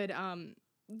 she could,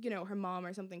 her mom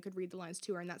or something could read the lines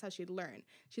to her, and that's how she'd learn.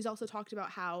 She's also talked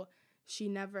about how she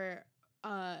never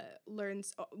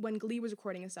learns when Glee was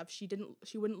recording and stuff. She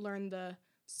wouldn't learn the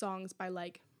songs by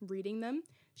like reading them.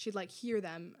 She'd like hear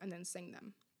them and then sing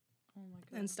them. Oh my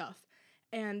God. And stuff.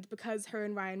 And because her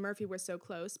and Ryan Murphy were so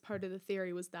close, part of the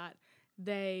theory was that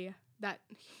Ryan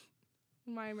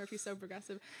Murphy's so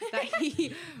progressive that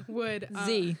he would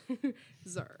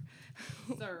Zerv.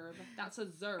 That's a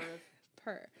Zerv.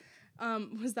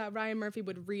 Was that Ryan Murphy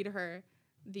would read her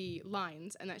the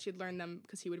lines and that she'd learn them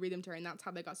because he would read them to her, and that's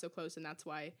how they got so close, and that's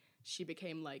why she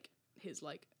became like his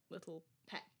like little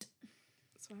pet.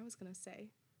 That's what I was gonna say.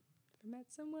 Never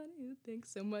met someone who thinks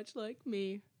so much like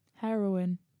me.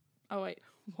 Heroin. Oh wait.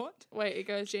 What? Wait, it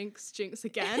goes Jinx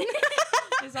again.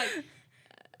 It's like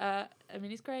I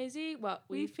mean, he's crazy. Well,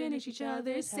 we finish each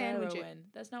other's sandwiches.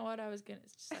 That's not what I was gonna.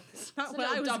 It's just like it's not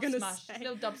what I was gonna say.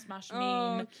 Little dub smash meme.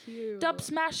 Oh, cute. Dub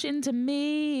smash into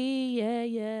me.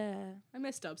 Yeah. I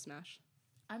miss dub smash.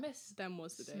 I miss them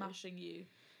was the day. Smashing you.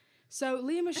 So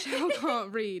Lea Michele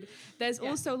can't read. There's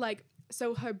also like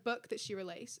her book that she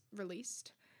released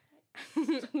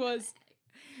was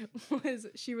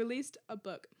she released a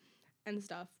book and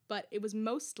stuff, but it was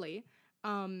mostly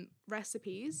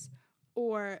recipes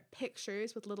or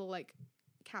pictures with little like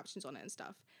captions on it and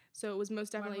stuff. So it was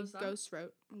most definitely ghost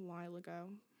wrote a while ago.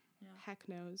 Yeah. Heck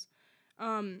knows.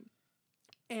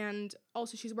 And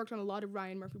also she's worked on a lot of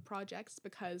Ryan Murphy projects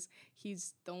because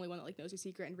he's the only one that like knows her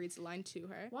secret and reads the line to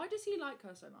her. Why does he like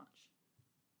her so much?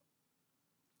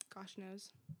 Gosh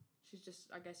knows. She's just,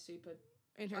 I guess, super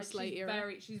in her Slate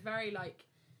era. She's very like,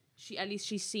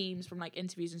 she seems from like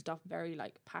interviews and stuff very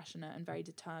like passionate and very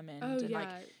determined. Oh, and yeah. like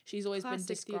she's always Classic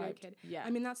been described. Kid. Yeah. I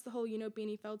mean, that's the whole,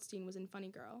 Beanie Feldstein was in Funny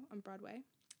Girl on Broadway.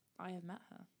 I have met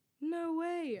her. no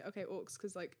way. Okay, Orcs,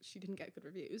 because like she didn't get good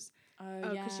reviews.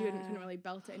 Because she couldn't really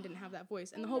belt it and didn't have that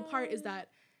voice. And the whole part is that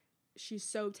she's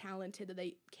so talented that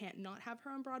they can't not have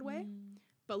her on Broadway.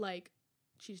 But like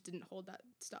she just didn't hold that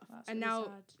stuff. That's and really now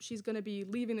sad. she's gonna be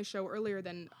leaving the show earlier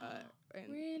than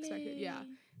Really? expected. Yeah,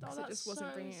 because Oh, it just that's wasn't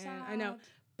so bringing it in. sad. I know.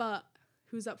 But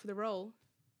who's up for the role?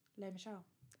 Lea Michele.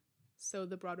 So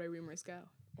the Broadway rumors go.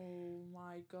 Oh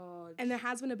my god. And there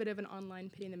has been a bit of an online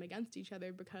pitting them against each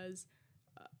other because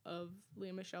of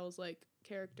Lea Michele's like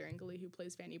character in Glee, who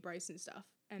plays Fanny Bryce and stuff.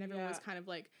 And everyone was kind of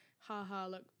like, haha,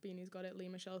 look, Beanie's got it. Lea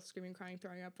Michele's screaming, crying,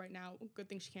 throwing up right now. Good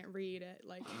thing she can't read it.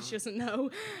 Like, she doesn't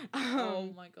know. Oh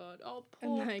my god. Oh,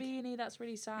 poor like, Beanie. That's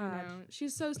really sad. I know.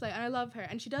 She's so slay, and I love her.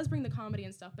 And she does bring the comedy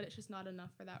and stuff, but it's just not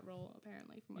enough for that role,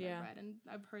 apparently, from what I've read. And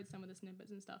I've heard some of the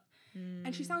snippets and stuff.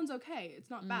 And she sounds okay. It's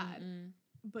not bad.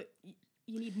 But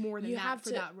you need more than that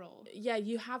for that role. Yeah,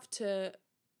 you have to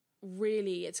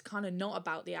really, it's kind of not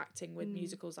about the acting with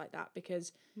musicals like that,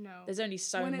 because there's only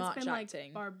so when much it's been,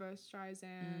 acting. Like Barbara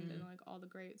Streisand and like all the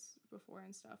greats before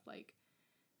and stuff, like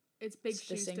it's big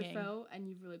shoes to fill, and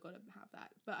you've really got to have that.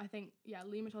 But I think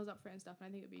Lea Michele's up for it and stuff, and I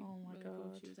think it'd be really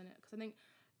cool if she was in it, because I think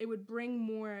it would bring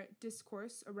more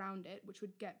discourse around it, which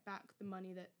would get back the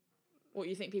money that. What,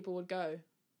 you think people would go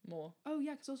more? Oh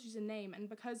yeah, because also she's a name, and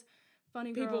because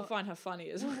Funny People Girl, find her funny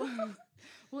as well.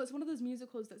 well, it's one of those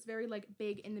musicals that's very like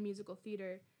big in the musical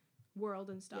theater world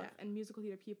and stuff, and musical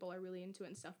theater people are really into it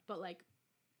and stuff. But like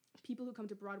people who come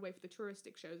to Broadway for the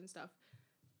touristic shows and stuff,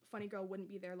 Funny Girl wouldn't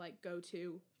be their like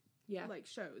go-to like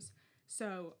shows.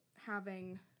 So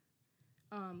having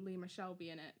Lea Michele be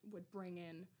in it would bring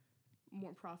in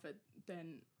more profit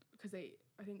than, because I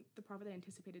think the profit they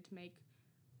anticipated to make.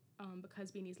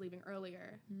 Because Beanie's leaving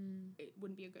earlier, it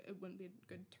wouldn't be a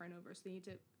good turnover. So they need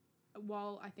to,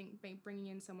 while I think bringing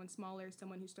in someone smaller,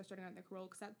 someone who's just starting out in their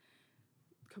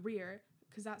career,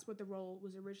 because that's what the role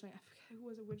was originally. I forget who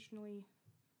was originally.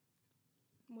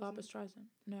 Barbara Streisand.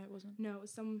 No, it wasn't. No, it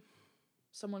was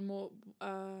someone more.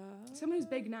 Someone who's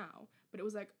big now, but it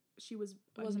was like she was.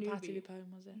 It wasn't newbie. Patti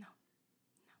LuPone, was it? No.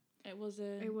 It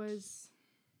wasn't. It was.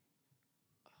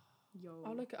 Yo.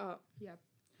 I'll look it up. Yeah.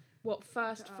 What,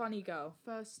 first funny girl?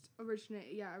 First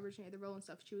originated the role and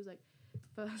stuff. She was like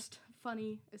first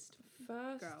funniest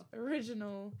girl.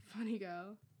 Original funny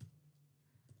girl.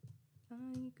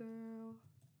 Funny girl.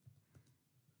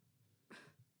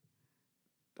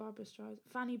 Barbara Streisand.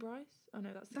 Fanny Bryce? Oh no,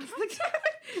 that's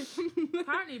the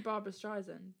apparently Barbara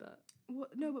Streisand, but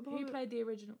what? No, but who played the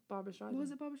original Barbara Streisand? Was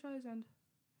it Barbara Streisand?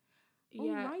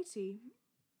 Yeah. Alrighty.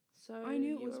 So I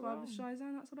knew it was Barbara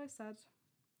Streisand. That's what I said.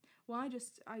 Well,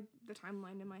 the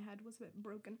timeline in my head was a bit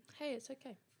broken. Hey, it's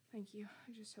okay. Thank you.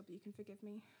 I just hope that you can forgive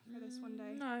me for this one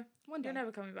day. No. One day. You're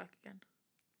never coming back again.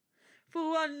 For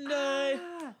one day.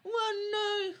 One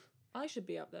day. I should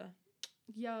be up there.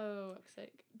 Yo. Fuck's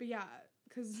sake. But yeah,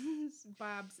 because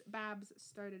Babs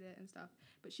started it and stuff.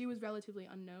 But she was relatively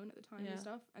unknown at the time and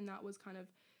stuff. And that was kind of,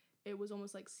 it was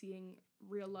almost like seeing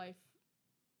real life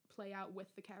play out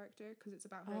with the character, because it's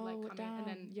about her coming and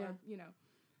then,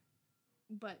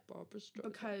 but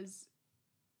because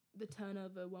the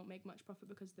turnover won't make much profit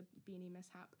because the Beanie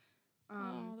mishap.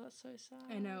 That's so sad.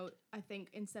 I know. I think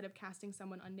instead of casting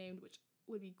someone unnamed, which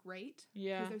would be great,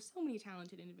 because there's so many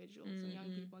talented individuals and young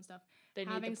people and stuff,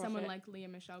 having someone like Lea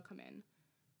Michele come in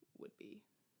would be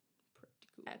pretty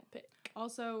cool. Epic.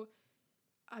 Also,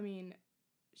 I mean,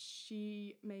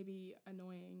 she may be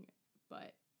annoying,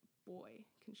 but boy,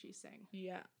 can she sing.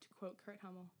 Yeah. To quote Kurt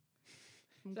Hummel.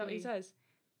 Is that what he says?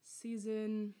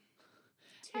 Season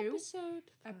 2.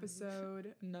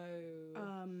 Episode. No.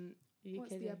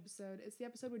 What's the episode? It's the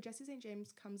episode where Jesse St.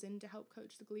 James comes in to help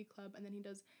coach the Glee club, and then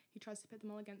he tries to pit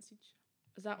them all against each.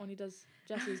 Is that when he does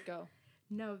Jesse's girl?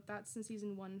 No, that's in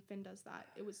season 1. Finn does that.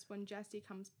 It was when Jesse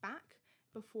comes back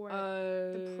before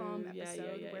the prom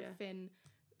episode where Finn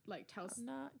tells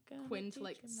Quinn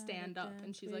to stand up,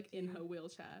 and she's in her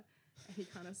wheelchair, and he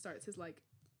kind of starts his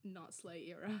not Slay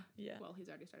era. Yeah. Well, he's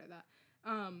already started that.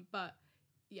 But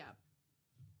yeah,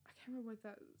 I can't remember what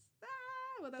that is.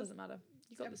 Well, that doesn't matter.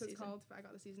 You got the season. Called. I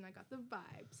got the season. I got the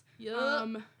vibes. Yeah.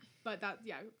 But that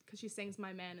because she sings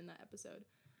 "My Man" in that episode.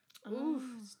 Oof,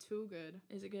 it's too good.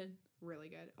 Is it good? Really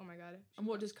good. Oh my god. And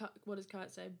what does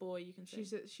Kurt say? Boy, you can say.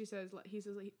 She says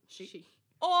she.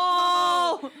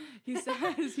 Oh. he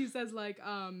says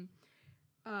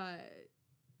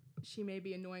she may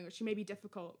be annoying or she may be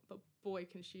difficult, but boy,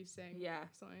 can she sing. Yeah.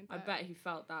 Something like that. I bet he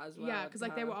felt that as well. Yeah, because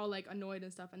they were all annoyed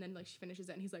and stuff, and then she finishes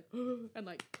it and he's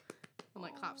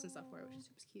and claps and stuff for it, which is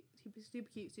super cute, super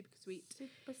cute, super sweet.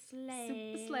 Super slay.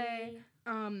 Super slay.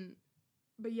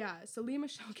 but yeah, so Lea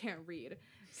Michele can't read.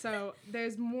 So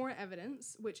there's more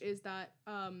evidence, which is that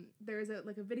there's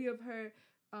a video of her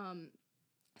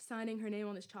signing her name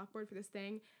on this chalkboard for this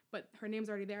thing, but her name's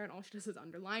already there and all she does is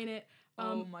underline it.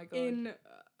 Oh my god.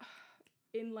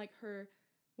 In like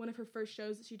one of her first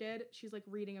shows that she did, she's like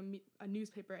reading a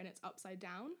newspaper and it's upside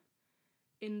down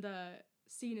in the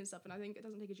scene and stuff, and I think it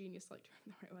doesn't take a genius to like turn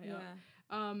the right way up.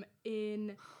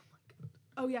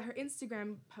 Her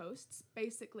Instagram posts,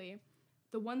 basically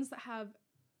the ones that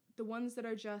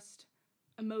are just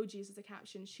emojis as a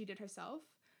caption, she did herself.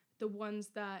 The ones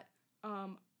that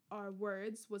are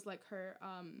words was like her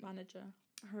manager,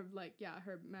 her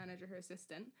manager, her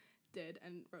assistant did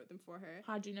and wrote them for her.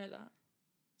 How do you know that?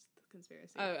 It's the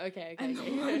conspiracy. Oh, okay. And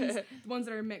the ones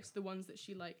that are mixed, the ones that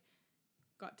she like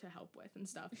got to help with and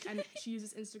stuff, and she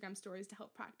uses Instagram stories to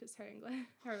help practice her English,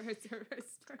 her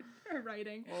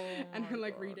writing, and her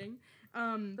like reading.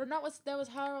 Then there was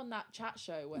her on that chat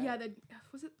show where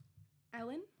was it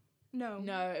Ellen?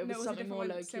 No, it was something more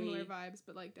low key, similar vibes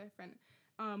but like different.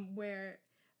 Where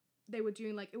they were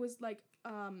doing like it was like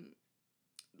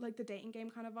the dating game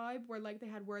kind of vibe where like they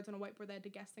had words on a whiteboard, they had to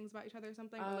guess things about each other or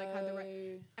something, or like had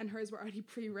the and hers were already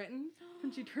pre-written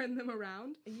and she turned them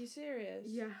around. Are you serious?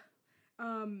 Yeah.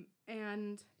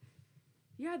 And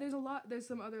yeah, there's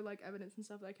some other like evidence and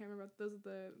stuff that I can't remember. Those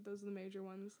are the major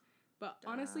ones. But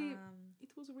honestly,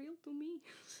 it was real to me.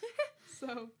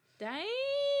 So damn.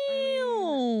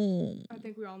 I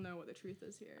think we all know what the truth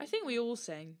is here. I think we all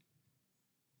sing.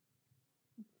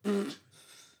 That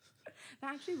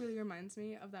actually really reminds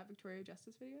me of that Victoria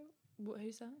Justice video.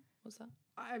 Who's that? What's that?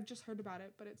 I've just heard about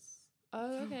it, but it's...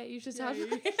 Oh, okay. You just have...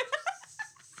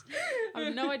 I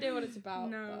have no idea what it's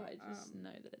about, but I just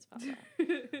know that it's about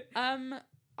that.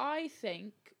 I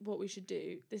think what we should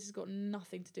do, this has got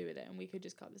nothing to do with it, and we could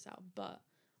just cut this out, but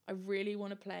I really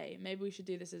want to play, maybe we should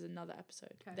do this as another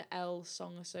episode, the L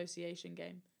Song Association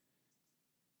game.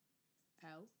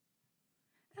 L?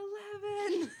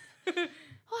 11!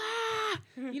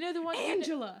 You know the one...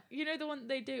 Angela! You know the one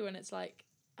they do, and it's like...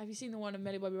 Have you seen the one of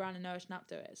Millie Bobby Brown and Noah Schnapp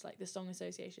do it? It's like the song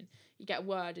association. You get a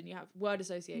word and you have word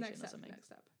association or something.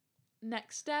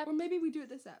 Next step. Or maybe we do it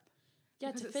this ep.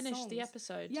 Yeah, to finish the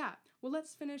episode. Yeah. Well,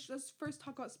 let's first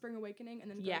talk about Spring Awakening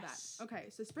and then go to that. Okay,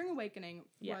 so Spring Awakening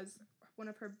was one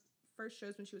of her first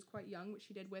shows when she was quite young, which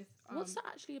she did with... What's that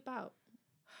actually about?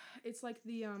 It's like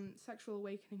the sexual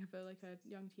awakening of a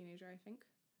young teenager, I think.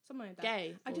 Something like that.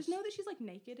 Gay. I just know that she's like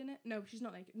naked in it. No, she's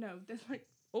not naked. No, there's like...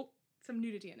 some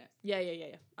nudity in it.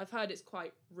 Yeah. I've heard it's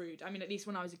quite rude. I mean, at least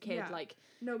when I was a kid,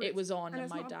 it was on and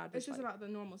my dad was it's just about the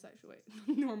normal sexual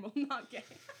normal, not gay.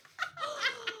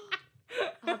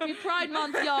 Happy Pride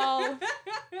Month, y'all.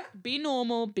 Be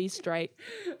normal, be straight.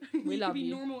 We love you.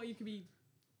 You could be normal or you could be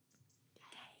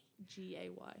gay.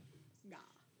 G-A-Y. Nah.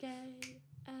 Gay.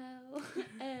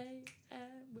 L-A-M.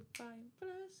 We're flying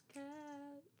first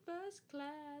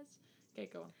class. Okay,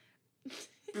 go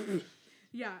on.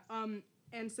 Yeah,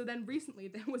 and so then recently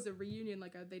there was a reunion,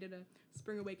 they did a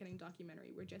Spring Awakening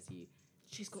documentary where Jessie...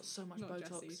 She's got so much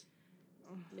Botox.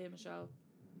 Lea Michele.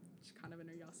 She's kind of in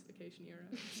her yassification era.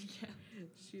 Yeah.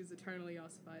 She's eternally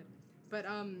yassified. But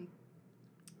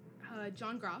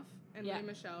John Groff and Lea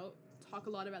Michele talk a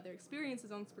lot about their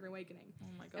experiences on Spring Awakening. Oh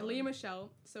my god. And Lea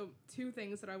Michele, so two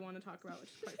things that I want to talk about, which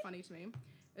is quite funny to me,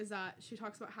 is that she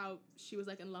talks about how she was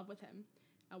in love with him.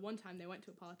 One time they went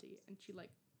to a party and she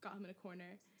got him in a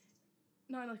corner.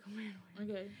 No, in a weird way.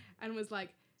 Okay. And was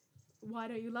like, why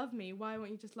don't you love me? Why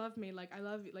won't you just love me? I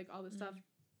love you, all this stuff.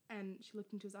 And she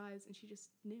looked into his eyes and she just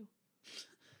knew.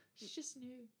 She just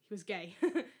knew. He was gay.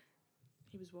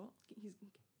 He was what? He's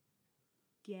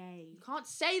gay. You can't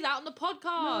say that on the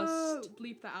podcast. No,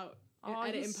 bleep that out.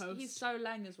 Edit in post. He's so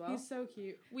lang as well. He's so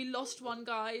cute. We lost one,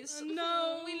 guys.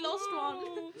 No. We lost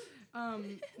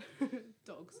one.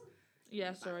 Dogs.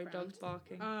 Yeah, sorry, dogs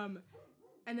barking.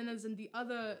 And then there's the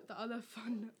other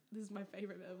fun. This is my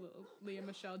favorite bit of little Lea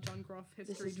Michele John Groff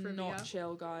history trivia. This is not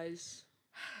chill, guys.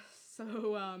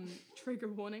 So trigger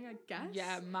warning, I guess.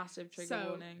 Yeah, massive trigger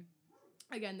warning.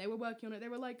 Again, they were working on it. They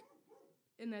were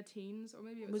in their teens, or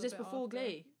maybe it was this before after.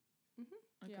 Glee?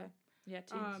 Mhm. Okay. Yeah,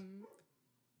 teens.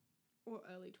 Or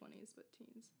early 20s, but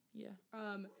teens. Yeah.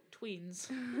 Tweens.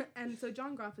 And so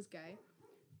John Groff is gay,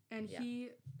 and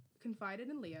he confided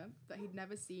in Lea that he'd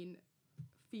never seen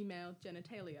female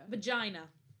genitalia. Vagina.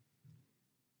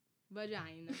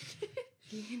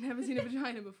 She'd never seen a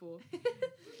vagina before.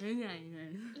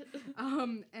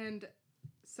 And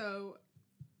so...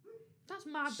 That's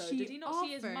mad, though. Did he not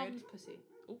see his mum's pussy?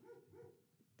 Oh.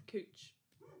 Cooch.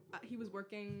 He was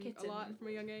working a lot from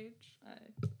a young age.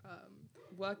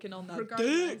 Working on that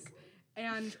regardless.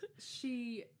 And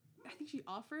she I think she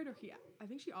offered if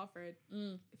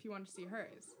he wanted to see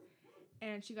hers.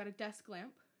 And she got a desk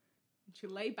lamp and she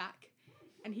lay back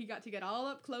and he got to get all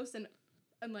up close and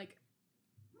like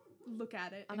look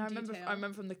at it. And in I remember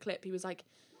detail. from the clip, he was like,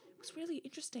 it was really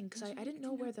interesting because I didn't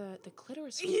know where the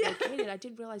clitoris was located. I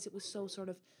didn't realize it was so sort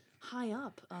of high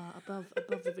up above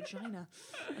the vagina.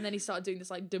 And then he started doing this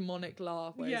like demonic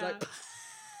laugh where he's like,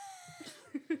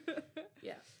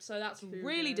 yeah. So that's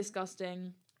really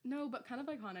disgusting. No, but kind of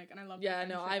iconic, and I love. Yeah,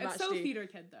 no, it's so theater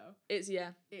kid though. It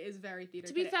is very theater.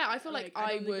 To be fair, I feel like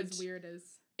I would. As weird as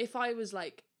if I was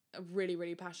like really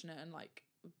really passionate and like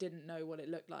didn't know what it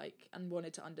looked like and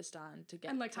wanted to understand to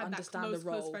get and like to understand the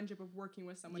role. Close friendship of working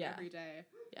with someone every day.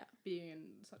 Yeah, being in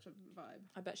such a vibe.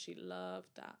 I bet she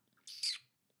loved that.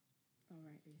 All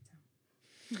right,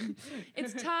 Rita.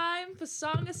 It's time for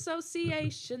song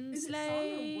association. Is it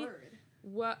song or word?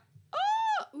 What?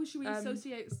 Oh, should we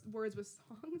associate words with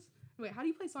songs? Wait, how do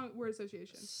you play word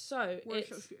association? So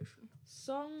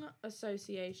song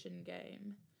association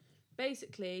game.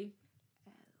 Basically,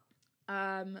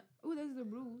 oh, those are the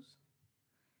rules.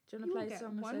 Do you want to play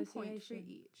song 1 association? point for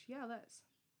each. Yeah, let's.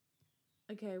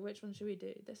 Okay, which one should we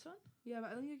do? This one? Yeah,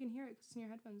 but I don't think you can hear it because it's in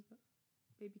your headphones. But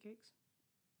baby cakes.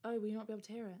 Oh, will you not be able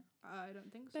to hear it? I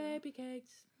don't think so. Baby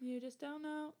cakes, you just don't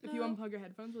know. If you unplug your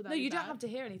headphones, will that No, be you bad? don't have to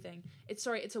hear anything. It's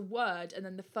a word, and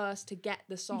then the first to get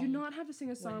the song. You do not have to sing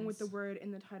a song with the word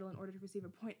in the title in order to receive a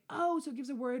point. Oh, so it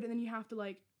gives a word, and then you have to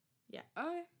like. Yeah.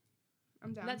 Okay.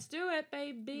 I'm down. Let's do it,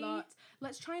 baby.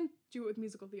 Let's try and do it with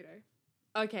musical theatre.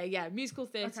 Okay, yeah, musical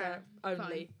theatre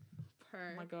only. Oh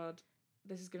my god.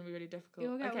 This is going to be really difficult.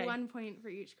 You'll get 1 point for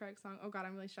each correct song. Oh god,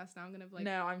 I'm really stressed now. I'm going to like...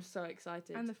 No, I'm so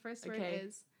excited. And the first word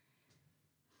is...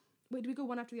 Wait, do we go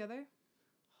one after the other?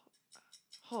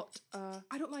 Hot.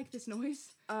 I don't like this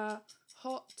noise.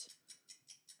 Hot.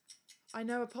 I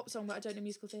know a pop song, but I don't know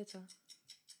musical theatre.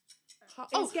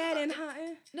 It's getting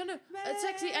hotter. No.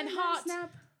 Sexy and hot.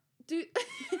 Snap. Do...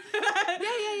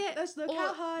 yeah. Let's look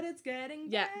how hot it's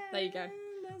getting. Yeah, there you go.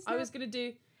 I was going to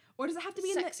do... Or does it have to be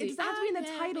in the... Does it have to be in the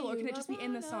title, or can it just be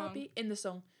in the song? In the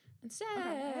song. And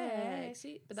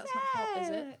sexy. But that's not hot, is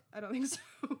it? I don't think so.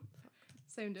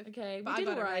 Sounded. Okay, but I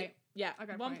got it right. Yeah, I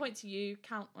got 1 point to you.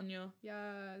 Count on your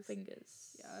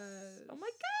fingers. Yes. Oh my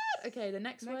god. Okay, the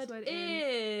next word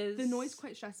is... The noise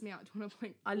quite stressed me out. Do you want to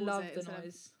like... I love the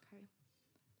noise. Okay.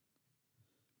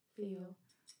 Feel.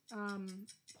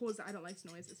 Pause. I don't like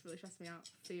noise. It's really stressed me out.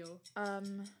 Feel.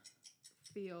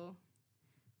 Feel.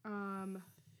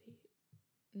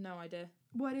 No idea.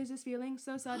 What is this feeling?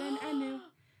 So sudden and new.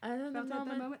 I don't know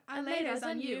the moment I laid eyes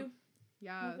on you.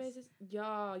 Yes.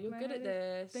 Yeah, you're good at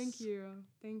this. Thank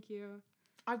you.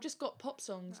 I've just got pop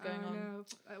songs going on. I know.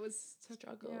 I was...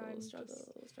 Struggle.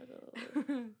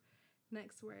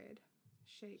 Next word.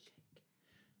 Shake.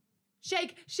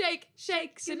 Shake,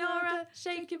 Sonora.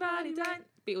 Shake your body down.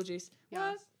 Beetlejuice.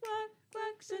 Yes.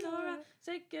 Work, Sonora.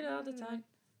 Shake it all the time.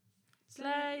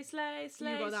 Slay,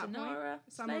 you got that Sonora. Point.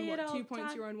 So I'm on what, 2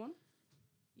 points, you're on 1?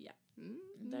 Yeah.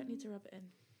 Don't need to rub it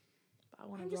in. But I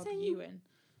want to rub you in.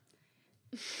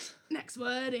 Next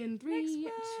word in 3,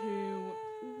 2,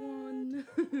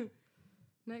 1.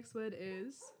 Next word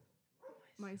is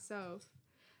myself.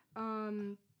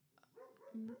 Myself.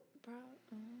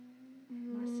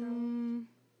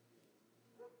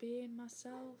 Being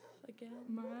myself again.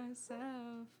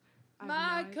 Myself.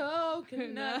 My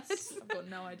coconuts. I've got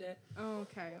no idea.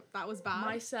 Okay, that was bad.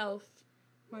 Myself.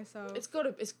 It's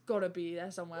gotta be there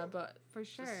somewhere, but for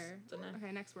sure. Don't know.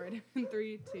 Okay, next word.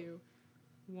 3, 2,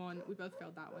 1. We both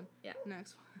failed that one. Yeah.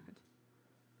 Next word.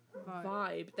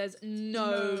 Vibe. There's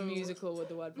no musical with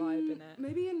the word vibe in it.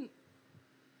 Maybe in...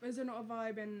 Is there not a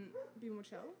vibe in Be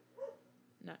Michele?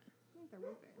 No. I think there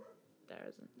will be. There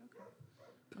isn't. Okay.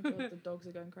 Oh my god, the dogs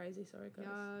are going crazy. Sorry, guys.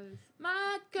 Yes.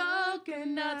 My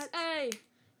coconuts, hey.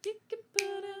 You can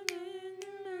put them in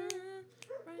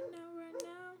the right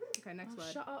now. Okay, next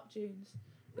word. Shut up, Junes.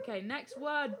 Okay, next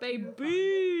word,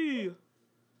 baby.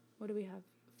 What do we have?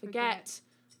 Forget.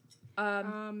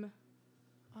 Oh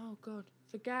god.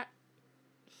 Forget.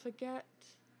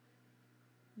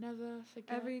 Never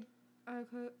forget. Forget.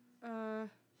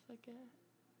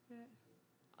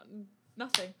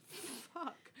 Nothing.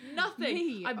 Fuck. Nothing.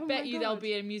 Me. I bet you there'll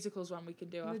be a musicals one we can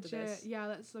do after this. Yeah,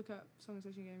 let's look up song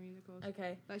association game musicals.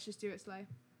 Okay. Let's just do it, Slay.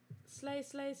 Slay.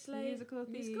 Musical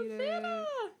theatre.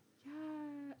 Yeah.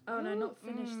 Oh no, not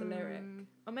finish the lyric.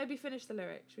 Or maybe finish the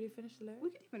lyric. Should we finish the lyric? We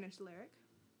could finish the lyric.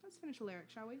 Let's finish the lyric,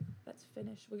 shall we? Let's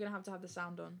finish. We're gonna have to have the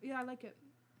sound on. Yeah, I like it.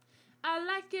 I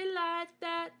like it like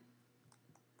that.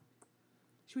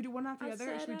 Should we do one after the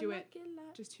other, or should we do it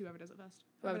just whoever does it first?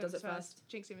 Whoever does it first.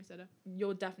 Jinx, you missed it.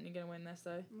 You're definitely gonna win this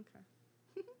though. Okay.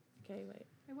 Okay, wait.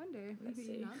 I wonder. Let's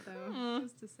Maybe see. not though.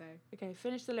 Who's to say? Okay,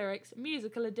 finish the lyrics.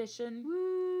 Musical edition.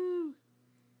 Woo!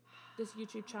 This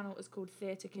YouTube channel is called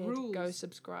Theatre Kid. Rules. Go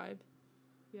subscribe.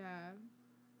 Yeah.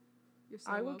 You're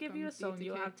so I will give you a song. Theatre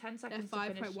You'll Kid. have 10 They're seconds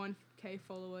to finish. 5.1k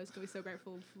followers. Gonna be so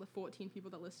grateful for the 14 people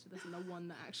that listen to this and the one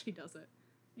that actually does it.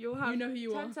 You'll have You know who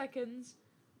you 10 are. seconds.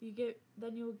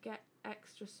 Then you'll get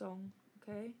extra song.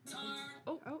 Okay.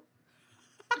 Oh.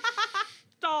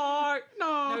 Start.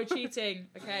 No. No cheating.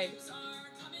 Okay.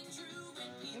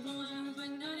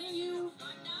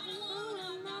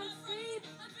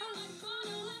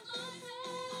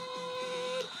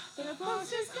 The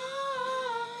boss is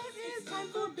gone. It's time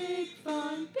for big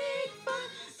fun. Big fun.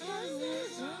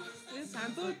 It's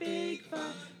time for big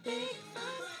fun. Big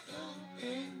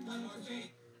fun.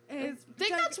 I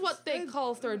think that's what they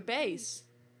call third base.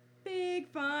 Big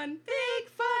fun. Big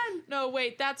fun. No,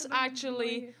 wait. That's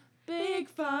actually Big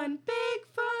fun. Big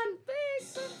fun.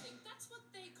 Big fun.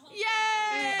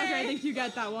 Yay! Okay, I think you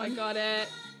get that I one. got it.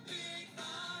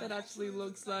 That actually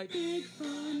looks like. Big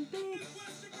fun. Big.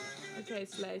 Okay,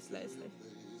 slay.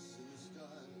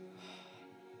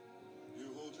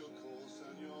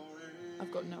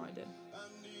 I've got no idea.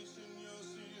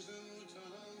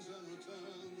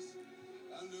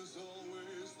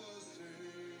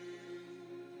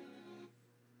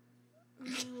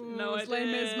 No it's Les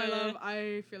Mis, my idea. love.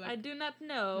 I feel like. I do not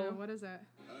know. No, what is it?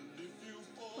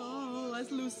 Fall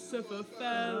as Lucifer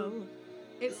fell.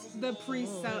 It's the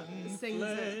priest that sings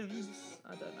it.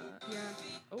 I don't know. Yeah.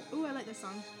 Oh. Ooh, I like this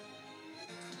song.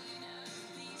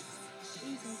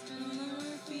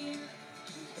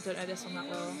 I don't know this one that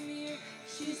well.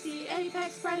 She's the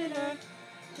apex predator.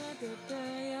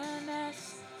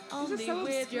 Only so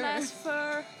with obscure. less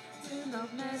fur. Do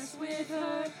not mess with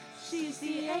her. She's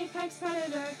the apex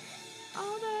predator.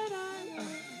 All that I know.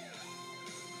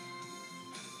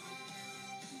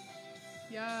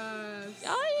 Yes.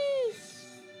 Nice.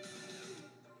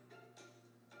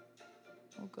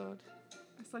 Oh god.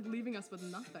 It's like leaving us with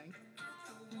nothing.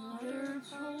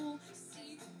 Waterfall.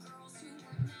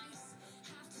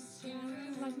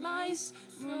 Like mice,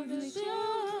 from the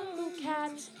jungle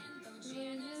cat.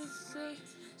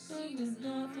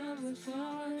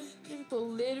 People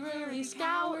literally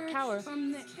cower.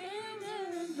 From the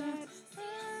cannon that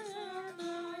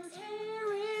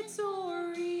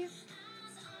territory.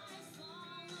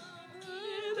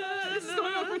 This is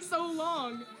going on for so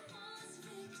long.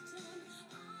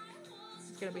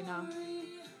 It's gonna be now.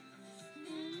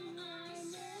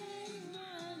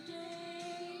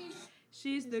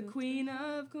 She's the queen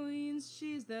of queens.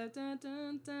 She's the dun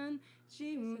dun dun.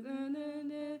 She dun, dun,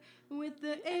 dun, with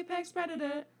the apex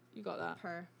predator. You got that.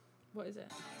 Her. What is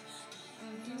it?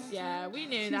 Yeah, we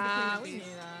knew She's the that. queen We of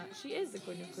knew that. She is the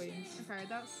queen of queens. Okay,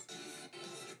 that's.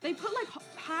 They put like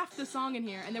half the song in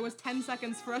here, and there was 10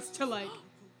 seconds for us to like.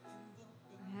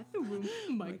 Bathroom,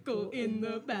 Michael in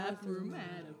the bathroom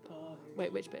at a party.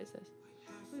 Wait, which bit is this?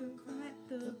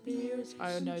 The beers.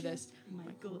 I know this.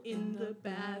 Michael in the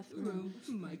bathroom.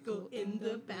 Michael in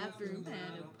the bathroom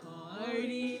at a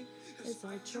party. As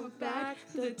I choke back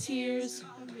the tears,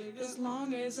 as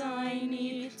long as I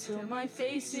need, till my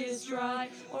face is dry,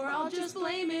 or I'll just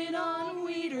blame it on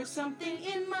weed or something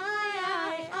in my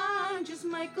eye. I'm just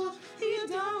Michael, you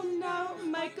don't know.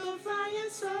 Michael flying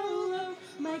solo.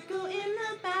 Michael in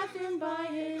the bathroom by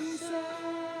himself.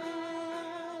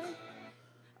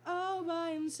 All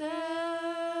by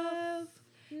himself.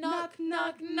 Knock,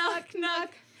 knock, knock,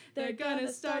 knock. They're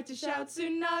gonna start to shout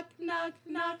soon. Knock, knock,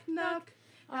 knock, knock.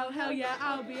 Oh hell yeah,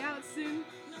 I'll be out soon.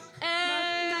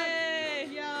 Hey!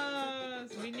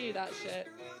 Yes. We knew that shit.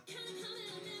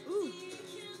 Ooh.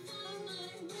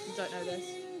 Don't know this.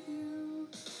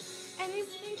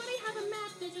 Anybody have a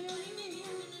map that's really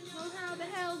well, how the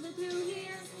hell the blue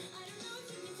here?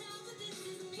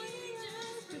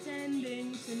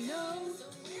 Pretending to know.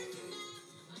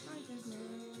 I just know.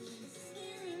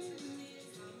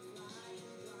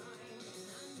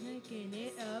 Making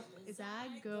it up as I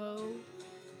go.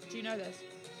 Do you know this?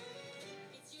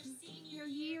 Your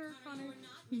year, Connor.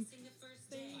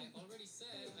 Already said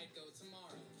I'd go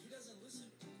tomorrow. He doesn't listen.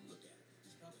 Look at him.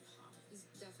 He's probably high. He's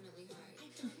definitely high. I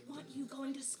don't want you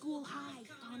going to school high,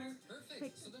 Connor. Perfect.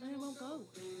 Wait, So then I won't go.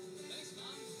 Thanks,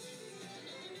 Mom.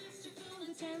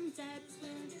 The 10th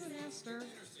semester.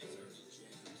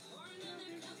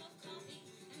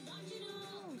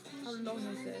 How long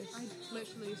is this? I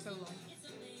literally so long.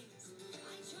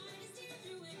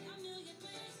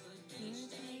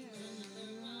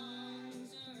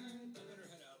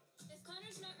 If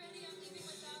Connor's not ready, I'm leaving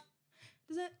without.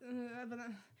 Does it?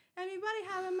 Anybody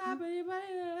have a map? Anybody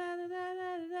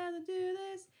do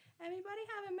this? Anybody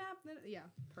have a map? map. Yeah,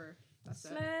 per. That's it.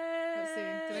 Slay. Let's see.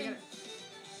 Did I get it?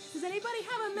 Does anybody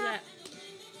have a map?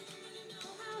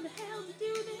 How the hell to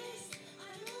do this? I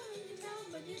don't know,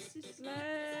 but this is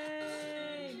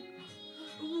Slay.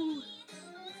 Ooh,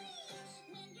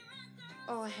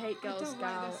 Oh, I hate I Girl don't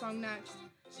like Scout. this song next.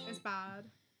 It's bad.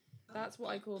 That's what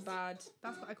I call bad.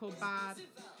 That's what I call bad.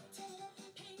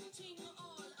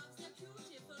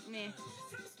 Meh.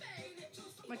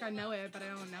 Like I know it, but I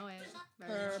don't know it.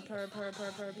 very Purr.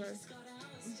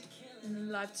 In a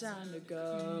lifetime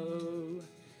ago.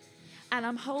 And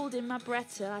I'm holding my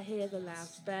breath till I hear the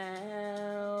last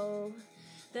bell.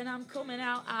 Then I'm coming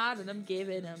out hard and I'm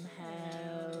giving them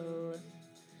hell.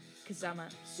 Cause I'm a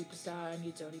superstar and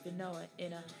you don't even know it.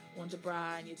 In a wonder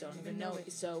bra and you don't even know it.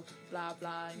 You're so blah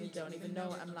blah and you don't even know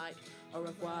it. I'm like au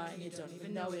revoir and you don't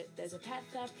even know it. There's a path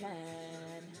I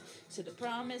plan to the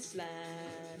promised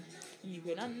land. You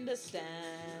can understand.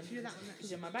 Do that one next.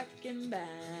 Cause you're my backing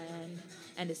band.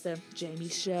 And it's the Jamie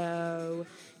show.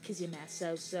 Cause you're not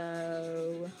so.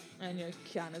 And you're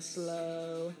kinda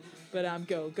slow. But I'm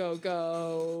go.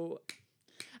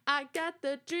 I got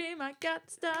the dream, I got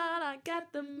the style, I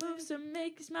got the moves to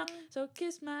make you smile. So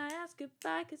kiss my ass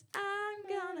goodbye, cause I'm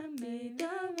gonna be the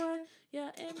one.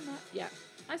 Yeah, in my. Yeah.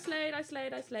 I slayed.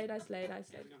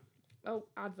 Oh,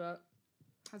 advert.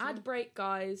 Has Ad one. break,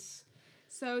 guys.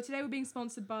 So today we're being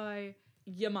sponsored by.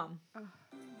 Your mum.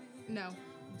 No.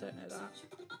 Don't know that.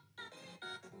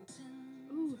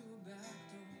 Ooh.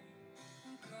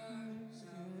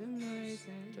 Don't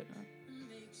know.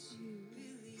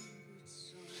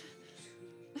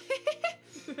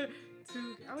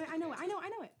 Oh, wait, I know it.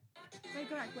 Wait,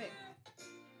 go back, wait.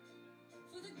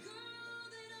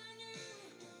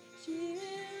 She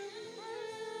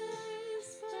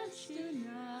was just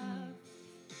enough.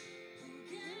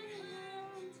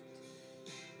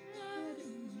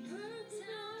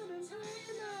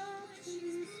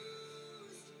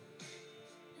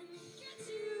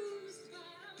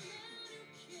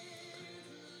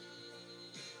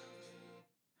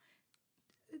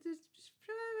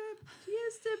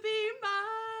 Used to be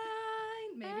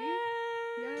mine. Maybe.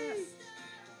 Yes.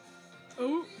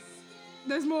 Oh,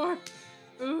 there's more.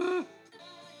 Ugh.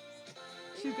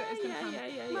 She's got. It's gonna come.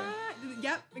 Yeah.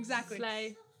 Yep, exactly.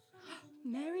 Slay.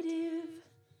 Narrative.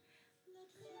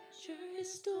 Sure,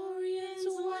 historians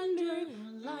wonder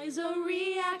why Liza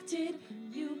reacted.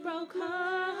 You broke my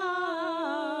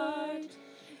heart.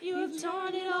 You have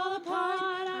torn it all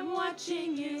apart. I'm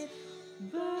watching it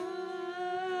burn.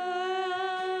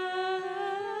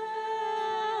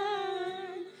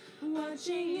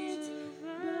 Watching it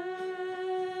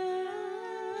burn.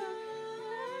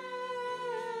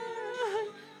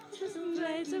 Just a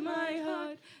place in my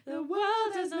heart. The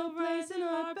world has no place in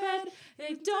our bed.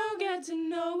 They don't get to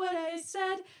know what I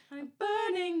said. I'm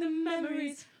burning the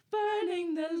memories,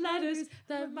 burning the letters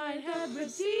that might have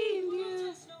redeemed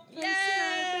you.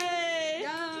 Yay!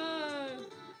 Yeah.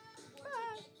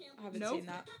 I haven't Nope. seen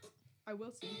that. I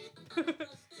will see.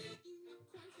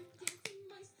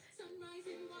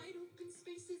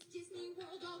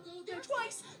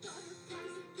 Twice.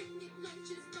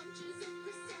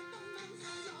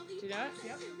 Do you know it?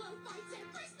 Yep.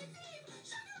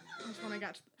 Which one I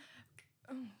got?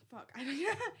 Oh fuck! I don't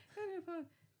know.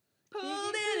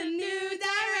 Pulled in a new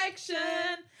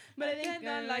direction, but I think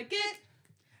I like it.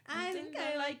 I think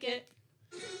I like it.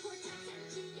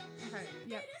 Okay.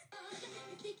 Yep.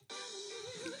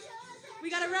 We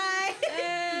got it right.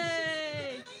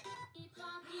 Hey!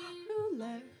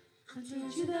 I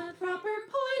teach you the proper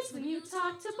poise when you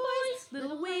talk to boys.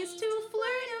 Little ways to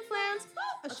flirt and flans.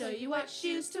 I'll show you what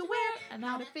shoes to wear and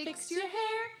how to fix your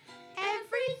hair.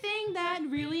 Everything that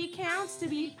really counts to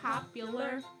be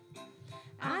popular.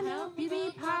 I help you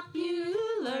be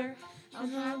popular.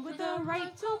 And then with the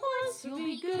right to horse, you'll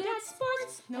be good at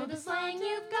sports. Know the slang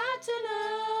you've got to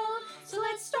know. So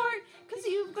let's start, cause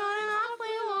you've got an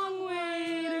awfully long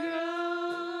way to go.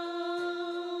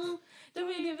 Don't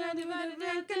really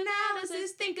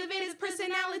analysis. Think of it as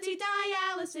personality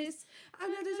dialysis.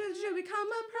 I'm not to become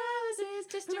a paralysis.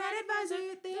 Just a right advisor.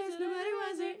 There's nobody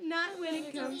wiser. Not when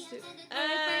it comes to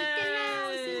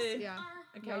analysis. Yeah.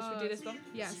 Okay, should we do this one?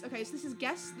 Yes. Okay, so this is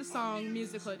Guess the Song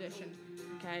musical edition.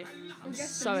 Okay. I'm guess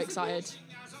the so music excited.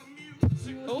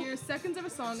 You will hear seconds of a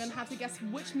song and have to guess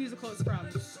which musical it's from.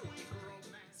 It's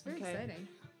very Okay. exciting.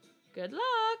 Good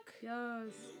luck.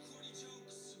 Yes.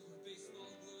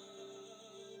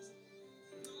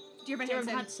 Dear Evan Dear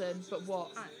Evan Hansen. Hansen, but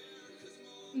what?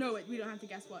 No, we don't have to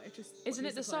guess what. It's just. what Isn't it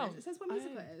the musical song? It says what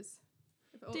musical it is.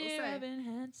 It'll Dear say. Evan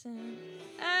Hansen.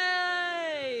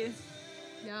 Hey!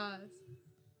 Yes.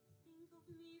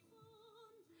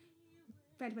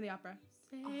 Phantom of the Opera.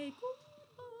 Say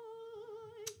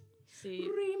See,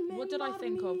 what did I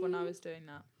think of when I was doing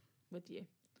that with you?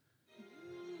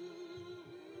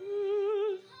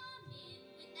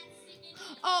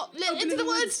 Oh, into the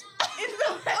woods! Into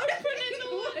the woods. Open in the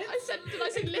woods! I said, did I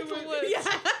say little woods? Yeah.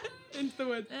 Into the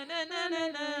woods. Na, na, na, na,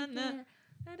 na, na.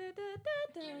 Da, da, da,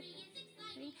 da, da.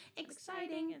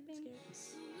 Exciting and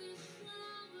scary.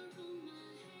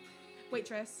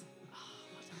 Waitress.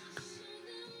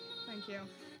 Thank you.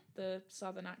 The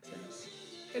southern accent.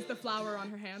 Is the flower on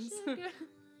her hands?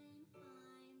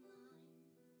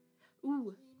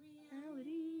 Ooh.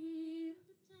 Reality.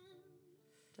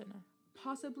 Don't know.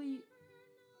 Possibly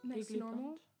next to Legally normal.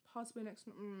 Blonde. Possibly next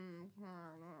to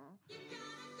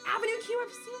Avenue Q,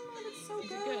 I've seen that. It's so Is it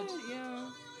good. good? Yeah.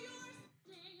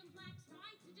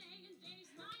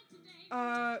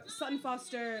 Sutton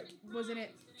Foster was in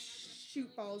it.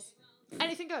 Shoot balls.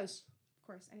 Anything goes. Of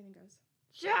course, anything goes.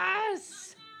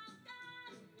 Yes!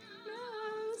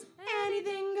 Goes,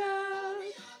 anything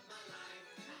goes.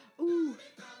 Ooh.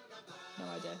 No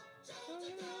idea.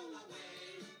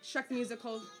 Shrek the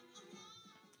Musical.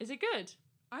 Is it good?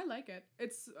 I like it.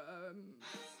 It's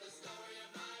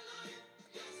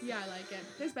yeah, I like it.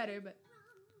 There's better, but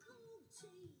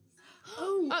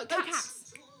oh,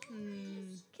 Cats.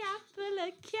 Cat Full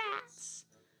of cats.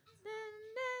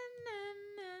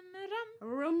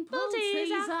 Rumple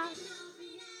Teaser.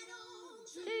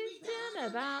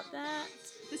 About that.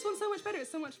 This one's so much better. It's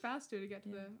so much faster to get to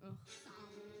the.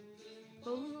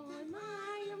 Oh.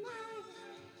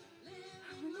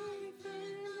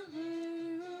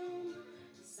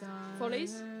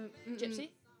 Follies? Gypsy?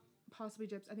 Possibly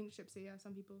Gypsy. I think Gypsy, yeah,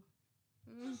 some people.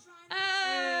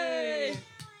 Hey!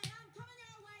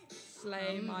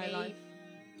 Slay my life.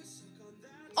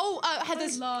 Oh,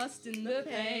 Heather's lost in the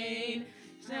pain.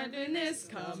 Happiness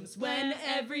comes when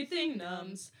everything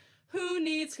numbs. Who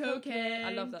needs cocaine?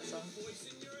 I love that song.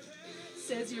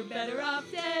 Says you're better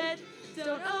off dead.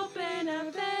 Don't open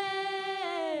a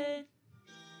vein.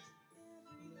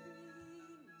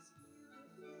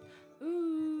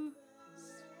 Ooh.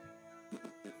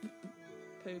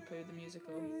 Poo Poo the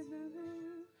musical.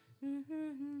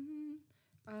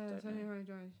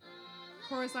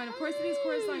 Chorus line. Of course it is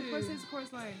chorus line. Of course it is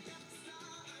chorus line.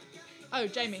 Oh,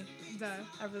 Jamie. Duh.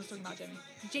 Everyone's talking about Jamie.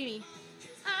 Jamie.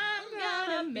 I'm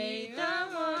gonna be the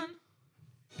one.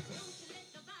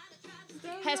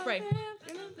 Hairspray.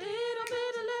 Little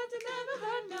bit of love that never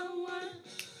hurt no one.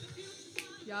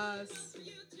 Yes.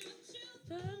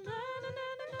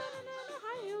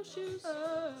 High heel shoes.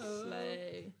 Oh.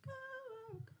 Slay.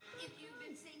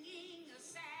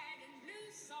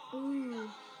 Ooh.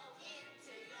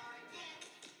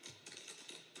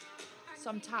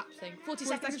 Some tap thing. 42nd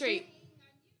 42nd Street. Street?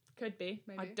 Could be.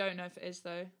 Maybe. I don't know if it is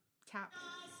though. Tap.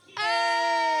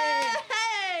 Hey!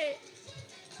 Hey!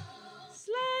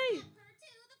 Slay!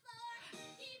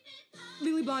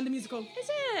 Legally Blonde the musical. Is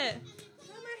it? Cut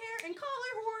my hair and call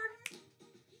her whore.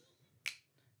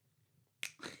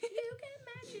 You can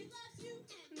match it.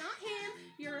 Not him.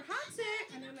 You're hot sick.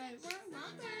 And then I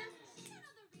not there.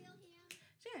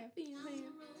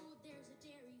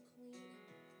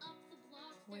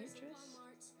 Waitress?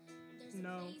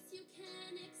 No.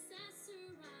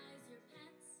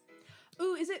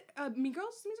 Ooh, is it Mean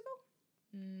Girls musical?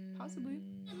 Possibly.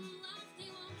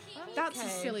 That's a Okay.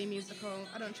 silly musical.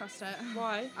 I don't trust it.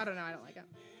 Why? I don't know. I don't like it.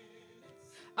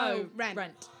 Oh,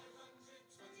 Rent.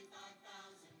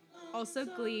 Also,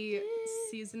 Glee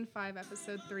season 5,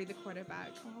 episode 3, The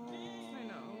Quarterback. Oh. I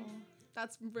know.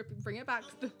 That's bring it back.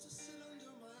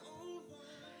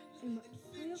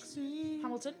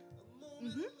 Hamilton?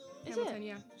 Mhm. Is Hamilton, it?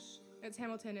 yeah. It's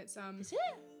Hamilton. It's Is it?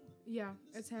 Yeah,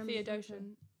 it's Hamilton. Theodosia.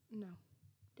 No.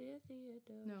 Dear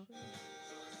Theodosia. No.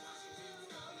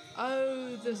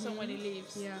 Oh, the song when he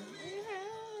leaves. Yeah.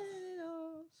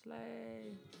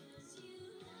 Slay.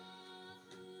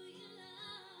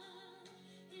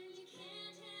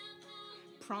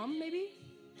 Prom, maybe?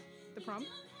 The Prom?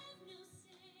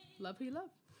 Love Who You Love.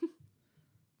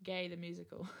 Gay the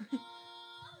musical.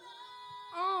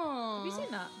 Oh. Have you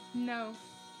seen that? No.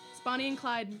 It's Bonnie and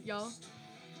Clyde, y'all.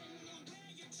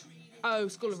 Oh,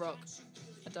 School of Rock.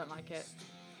 I don't like it.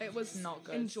 It was Not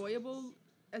good. enjoyable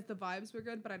as the vibes were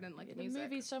good, but I didn't like the The music.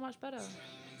 movie's so much better.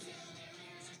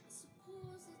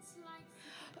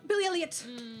 Billy Elliot.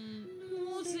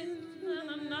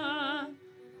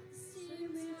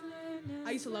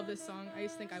 I used to love this song. I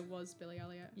used to think I was Billy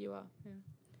Elliot. You are.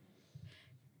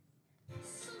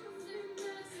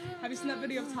 Have you seen that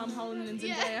video of Tom Holland and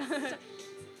Zendaya?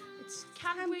 It's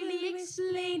can't really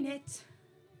explain it.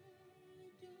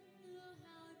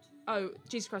 Oh,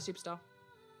 Jesus Christ Superstar.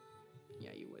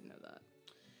 Yeah, you would know that.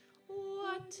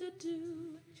 what to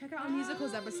do. Check out our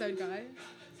musicals episode, guys.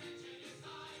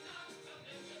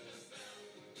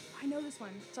 I know this one.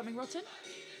 Something rotten?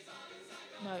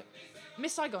 No.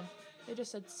 Miss Saigon. They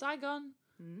just said Saigon.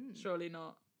 Surely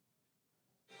not.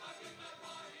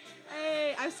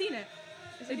 Hey, I've seen it.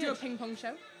 They do a ping pong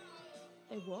show.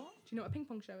 They what? Do you know what a ping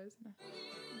pong show is? No.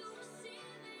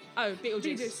 Oh,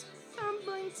 Beetlejuice.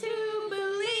 Something to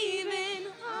believe in.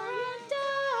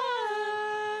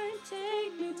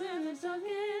 Take me to the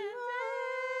sunken.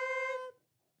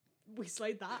 We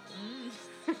slayed that.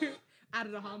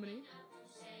 Added a harmony.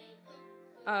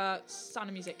 Sound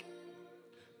of Music.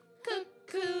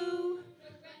 Cuckoo.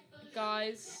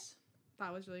 Guys.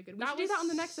 That was really good. We should do that on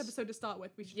the next episode to start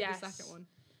with. We should do the second one.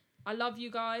 I love you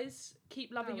guys.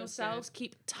 Keep loving That was yourselves. good.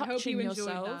 Keep I hope touching you enjoyed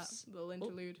yourselves. that little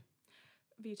interlude.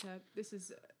 Vita, this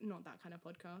is not that kind of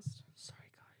podcast. Sorry,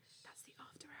 guys. That's the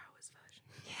after hours version.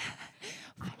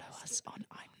 Follow us on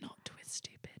I'm Not With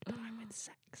Stoopid, but I'm With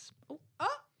Sex. Oh.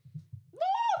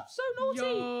 So naughty.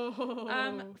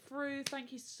 Yo. Frew,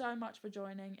 thank you so much for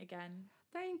joining again.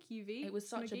 Thank you, V. It was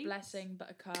such a Snuggets. blessing,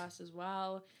 but a curse as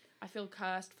well. I feel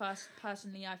cursed.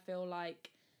 Personally, I feel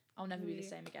like I'll never be the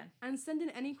same again. And send in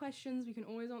any questions. We can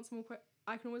always answer more.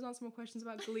 I can always answer more questions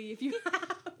about Glee if you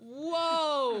have.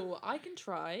 Whoa! I can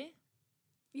try.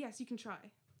 Yes, you can try.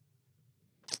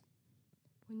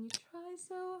 When you try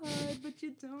so hard, but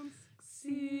you don't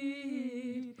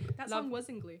succeed. That song was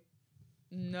in Glee.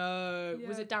 No.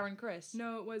 Was Yeah. it Darren Criss?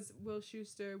 No, it was Will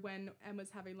Schuster when Emma's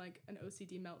having like an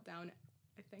OCD meltdown,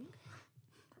 I think.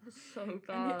 So And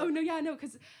bad. no,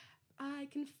 because I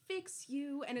can fix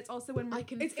you, and it's also when I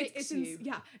Can it's Fix in, You.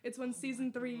 yeah, it's when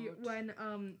season 3 God.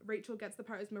 when Rachel gets the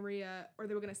part as Maria, or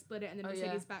they were gonna split it, and then Oh,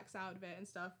 Mercedes yeah. backs out of it and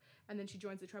stuff, and then she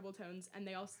joins the treble tones, and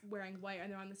they all wearing white,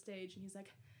 and they're on the stage, and he's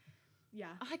like,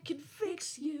 yeah, I can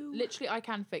fix you. Literally, I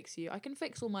can fix you. I can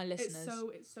fix all my listeners.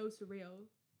 it's so surreal.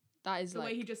 That is The like.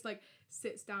 way he just like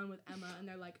sits down with Emma, and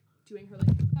they're like doing her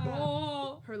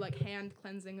Oh. like hand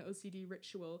cleansing OCD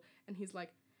ritual, and he's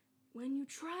like, when you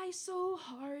try so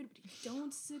hard but you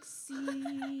don't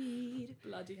succeed.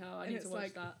 Bloody hell! I And need it's to watch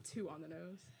like that. 2 on the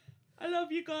nose. I love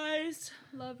you guys.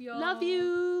 Love y'all. Love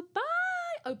you. Bye.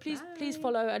 Oh, please Bye.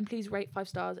 follow and please rate 5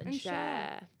 stars and, And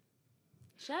share.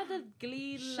 Share the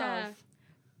Glee Share.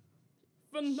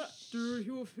 love. Do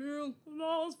you feel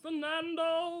lost,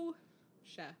 Fernando?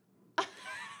 Share.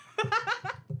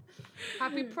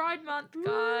 Happy Pride Month,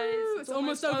 guys. It's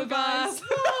almost over, guys.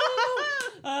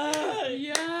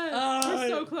 Yes. We're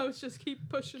so close. Just keep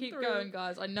pushing Keep through. going,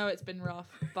 guys. I know it's been rough,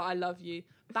 but I love you.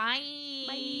 Bye.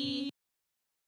 Bye.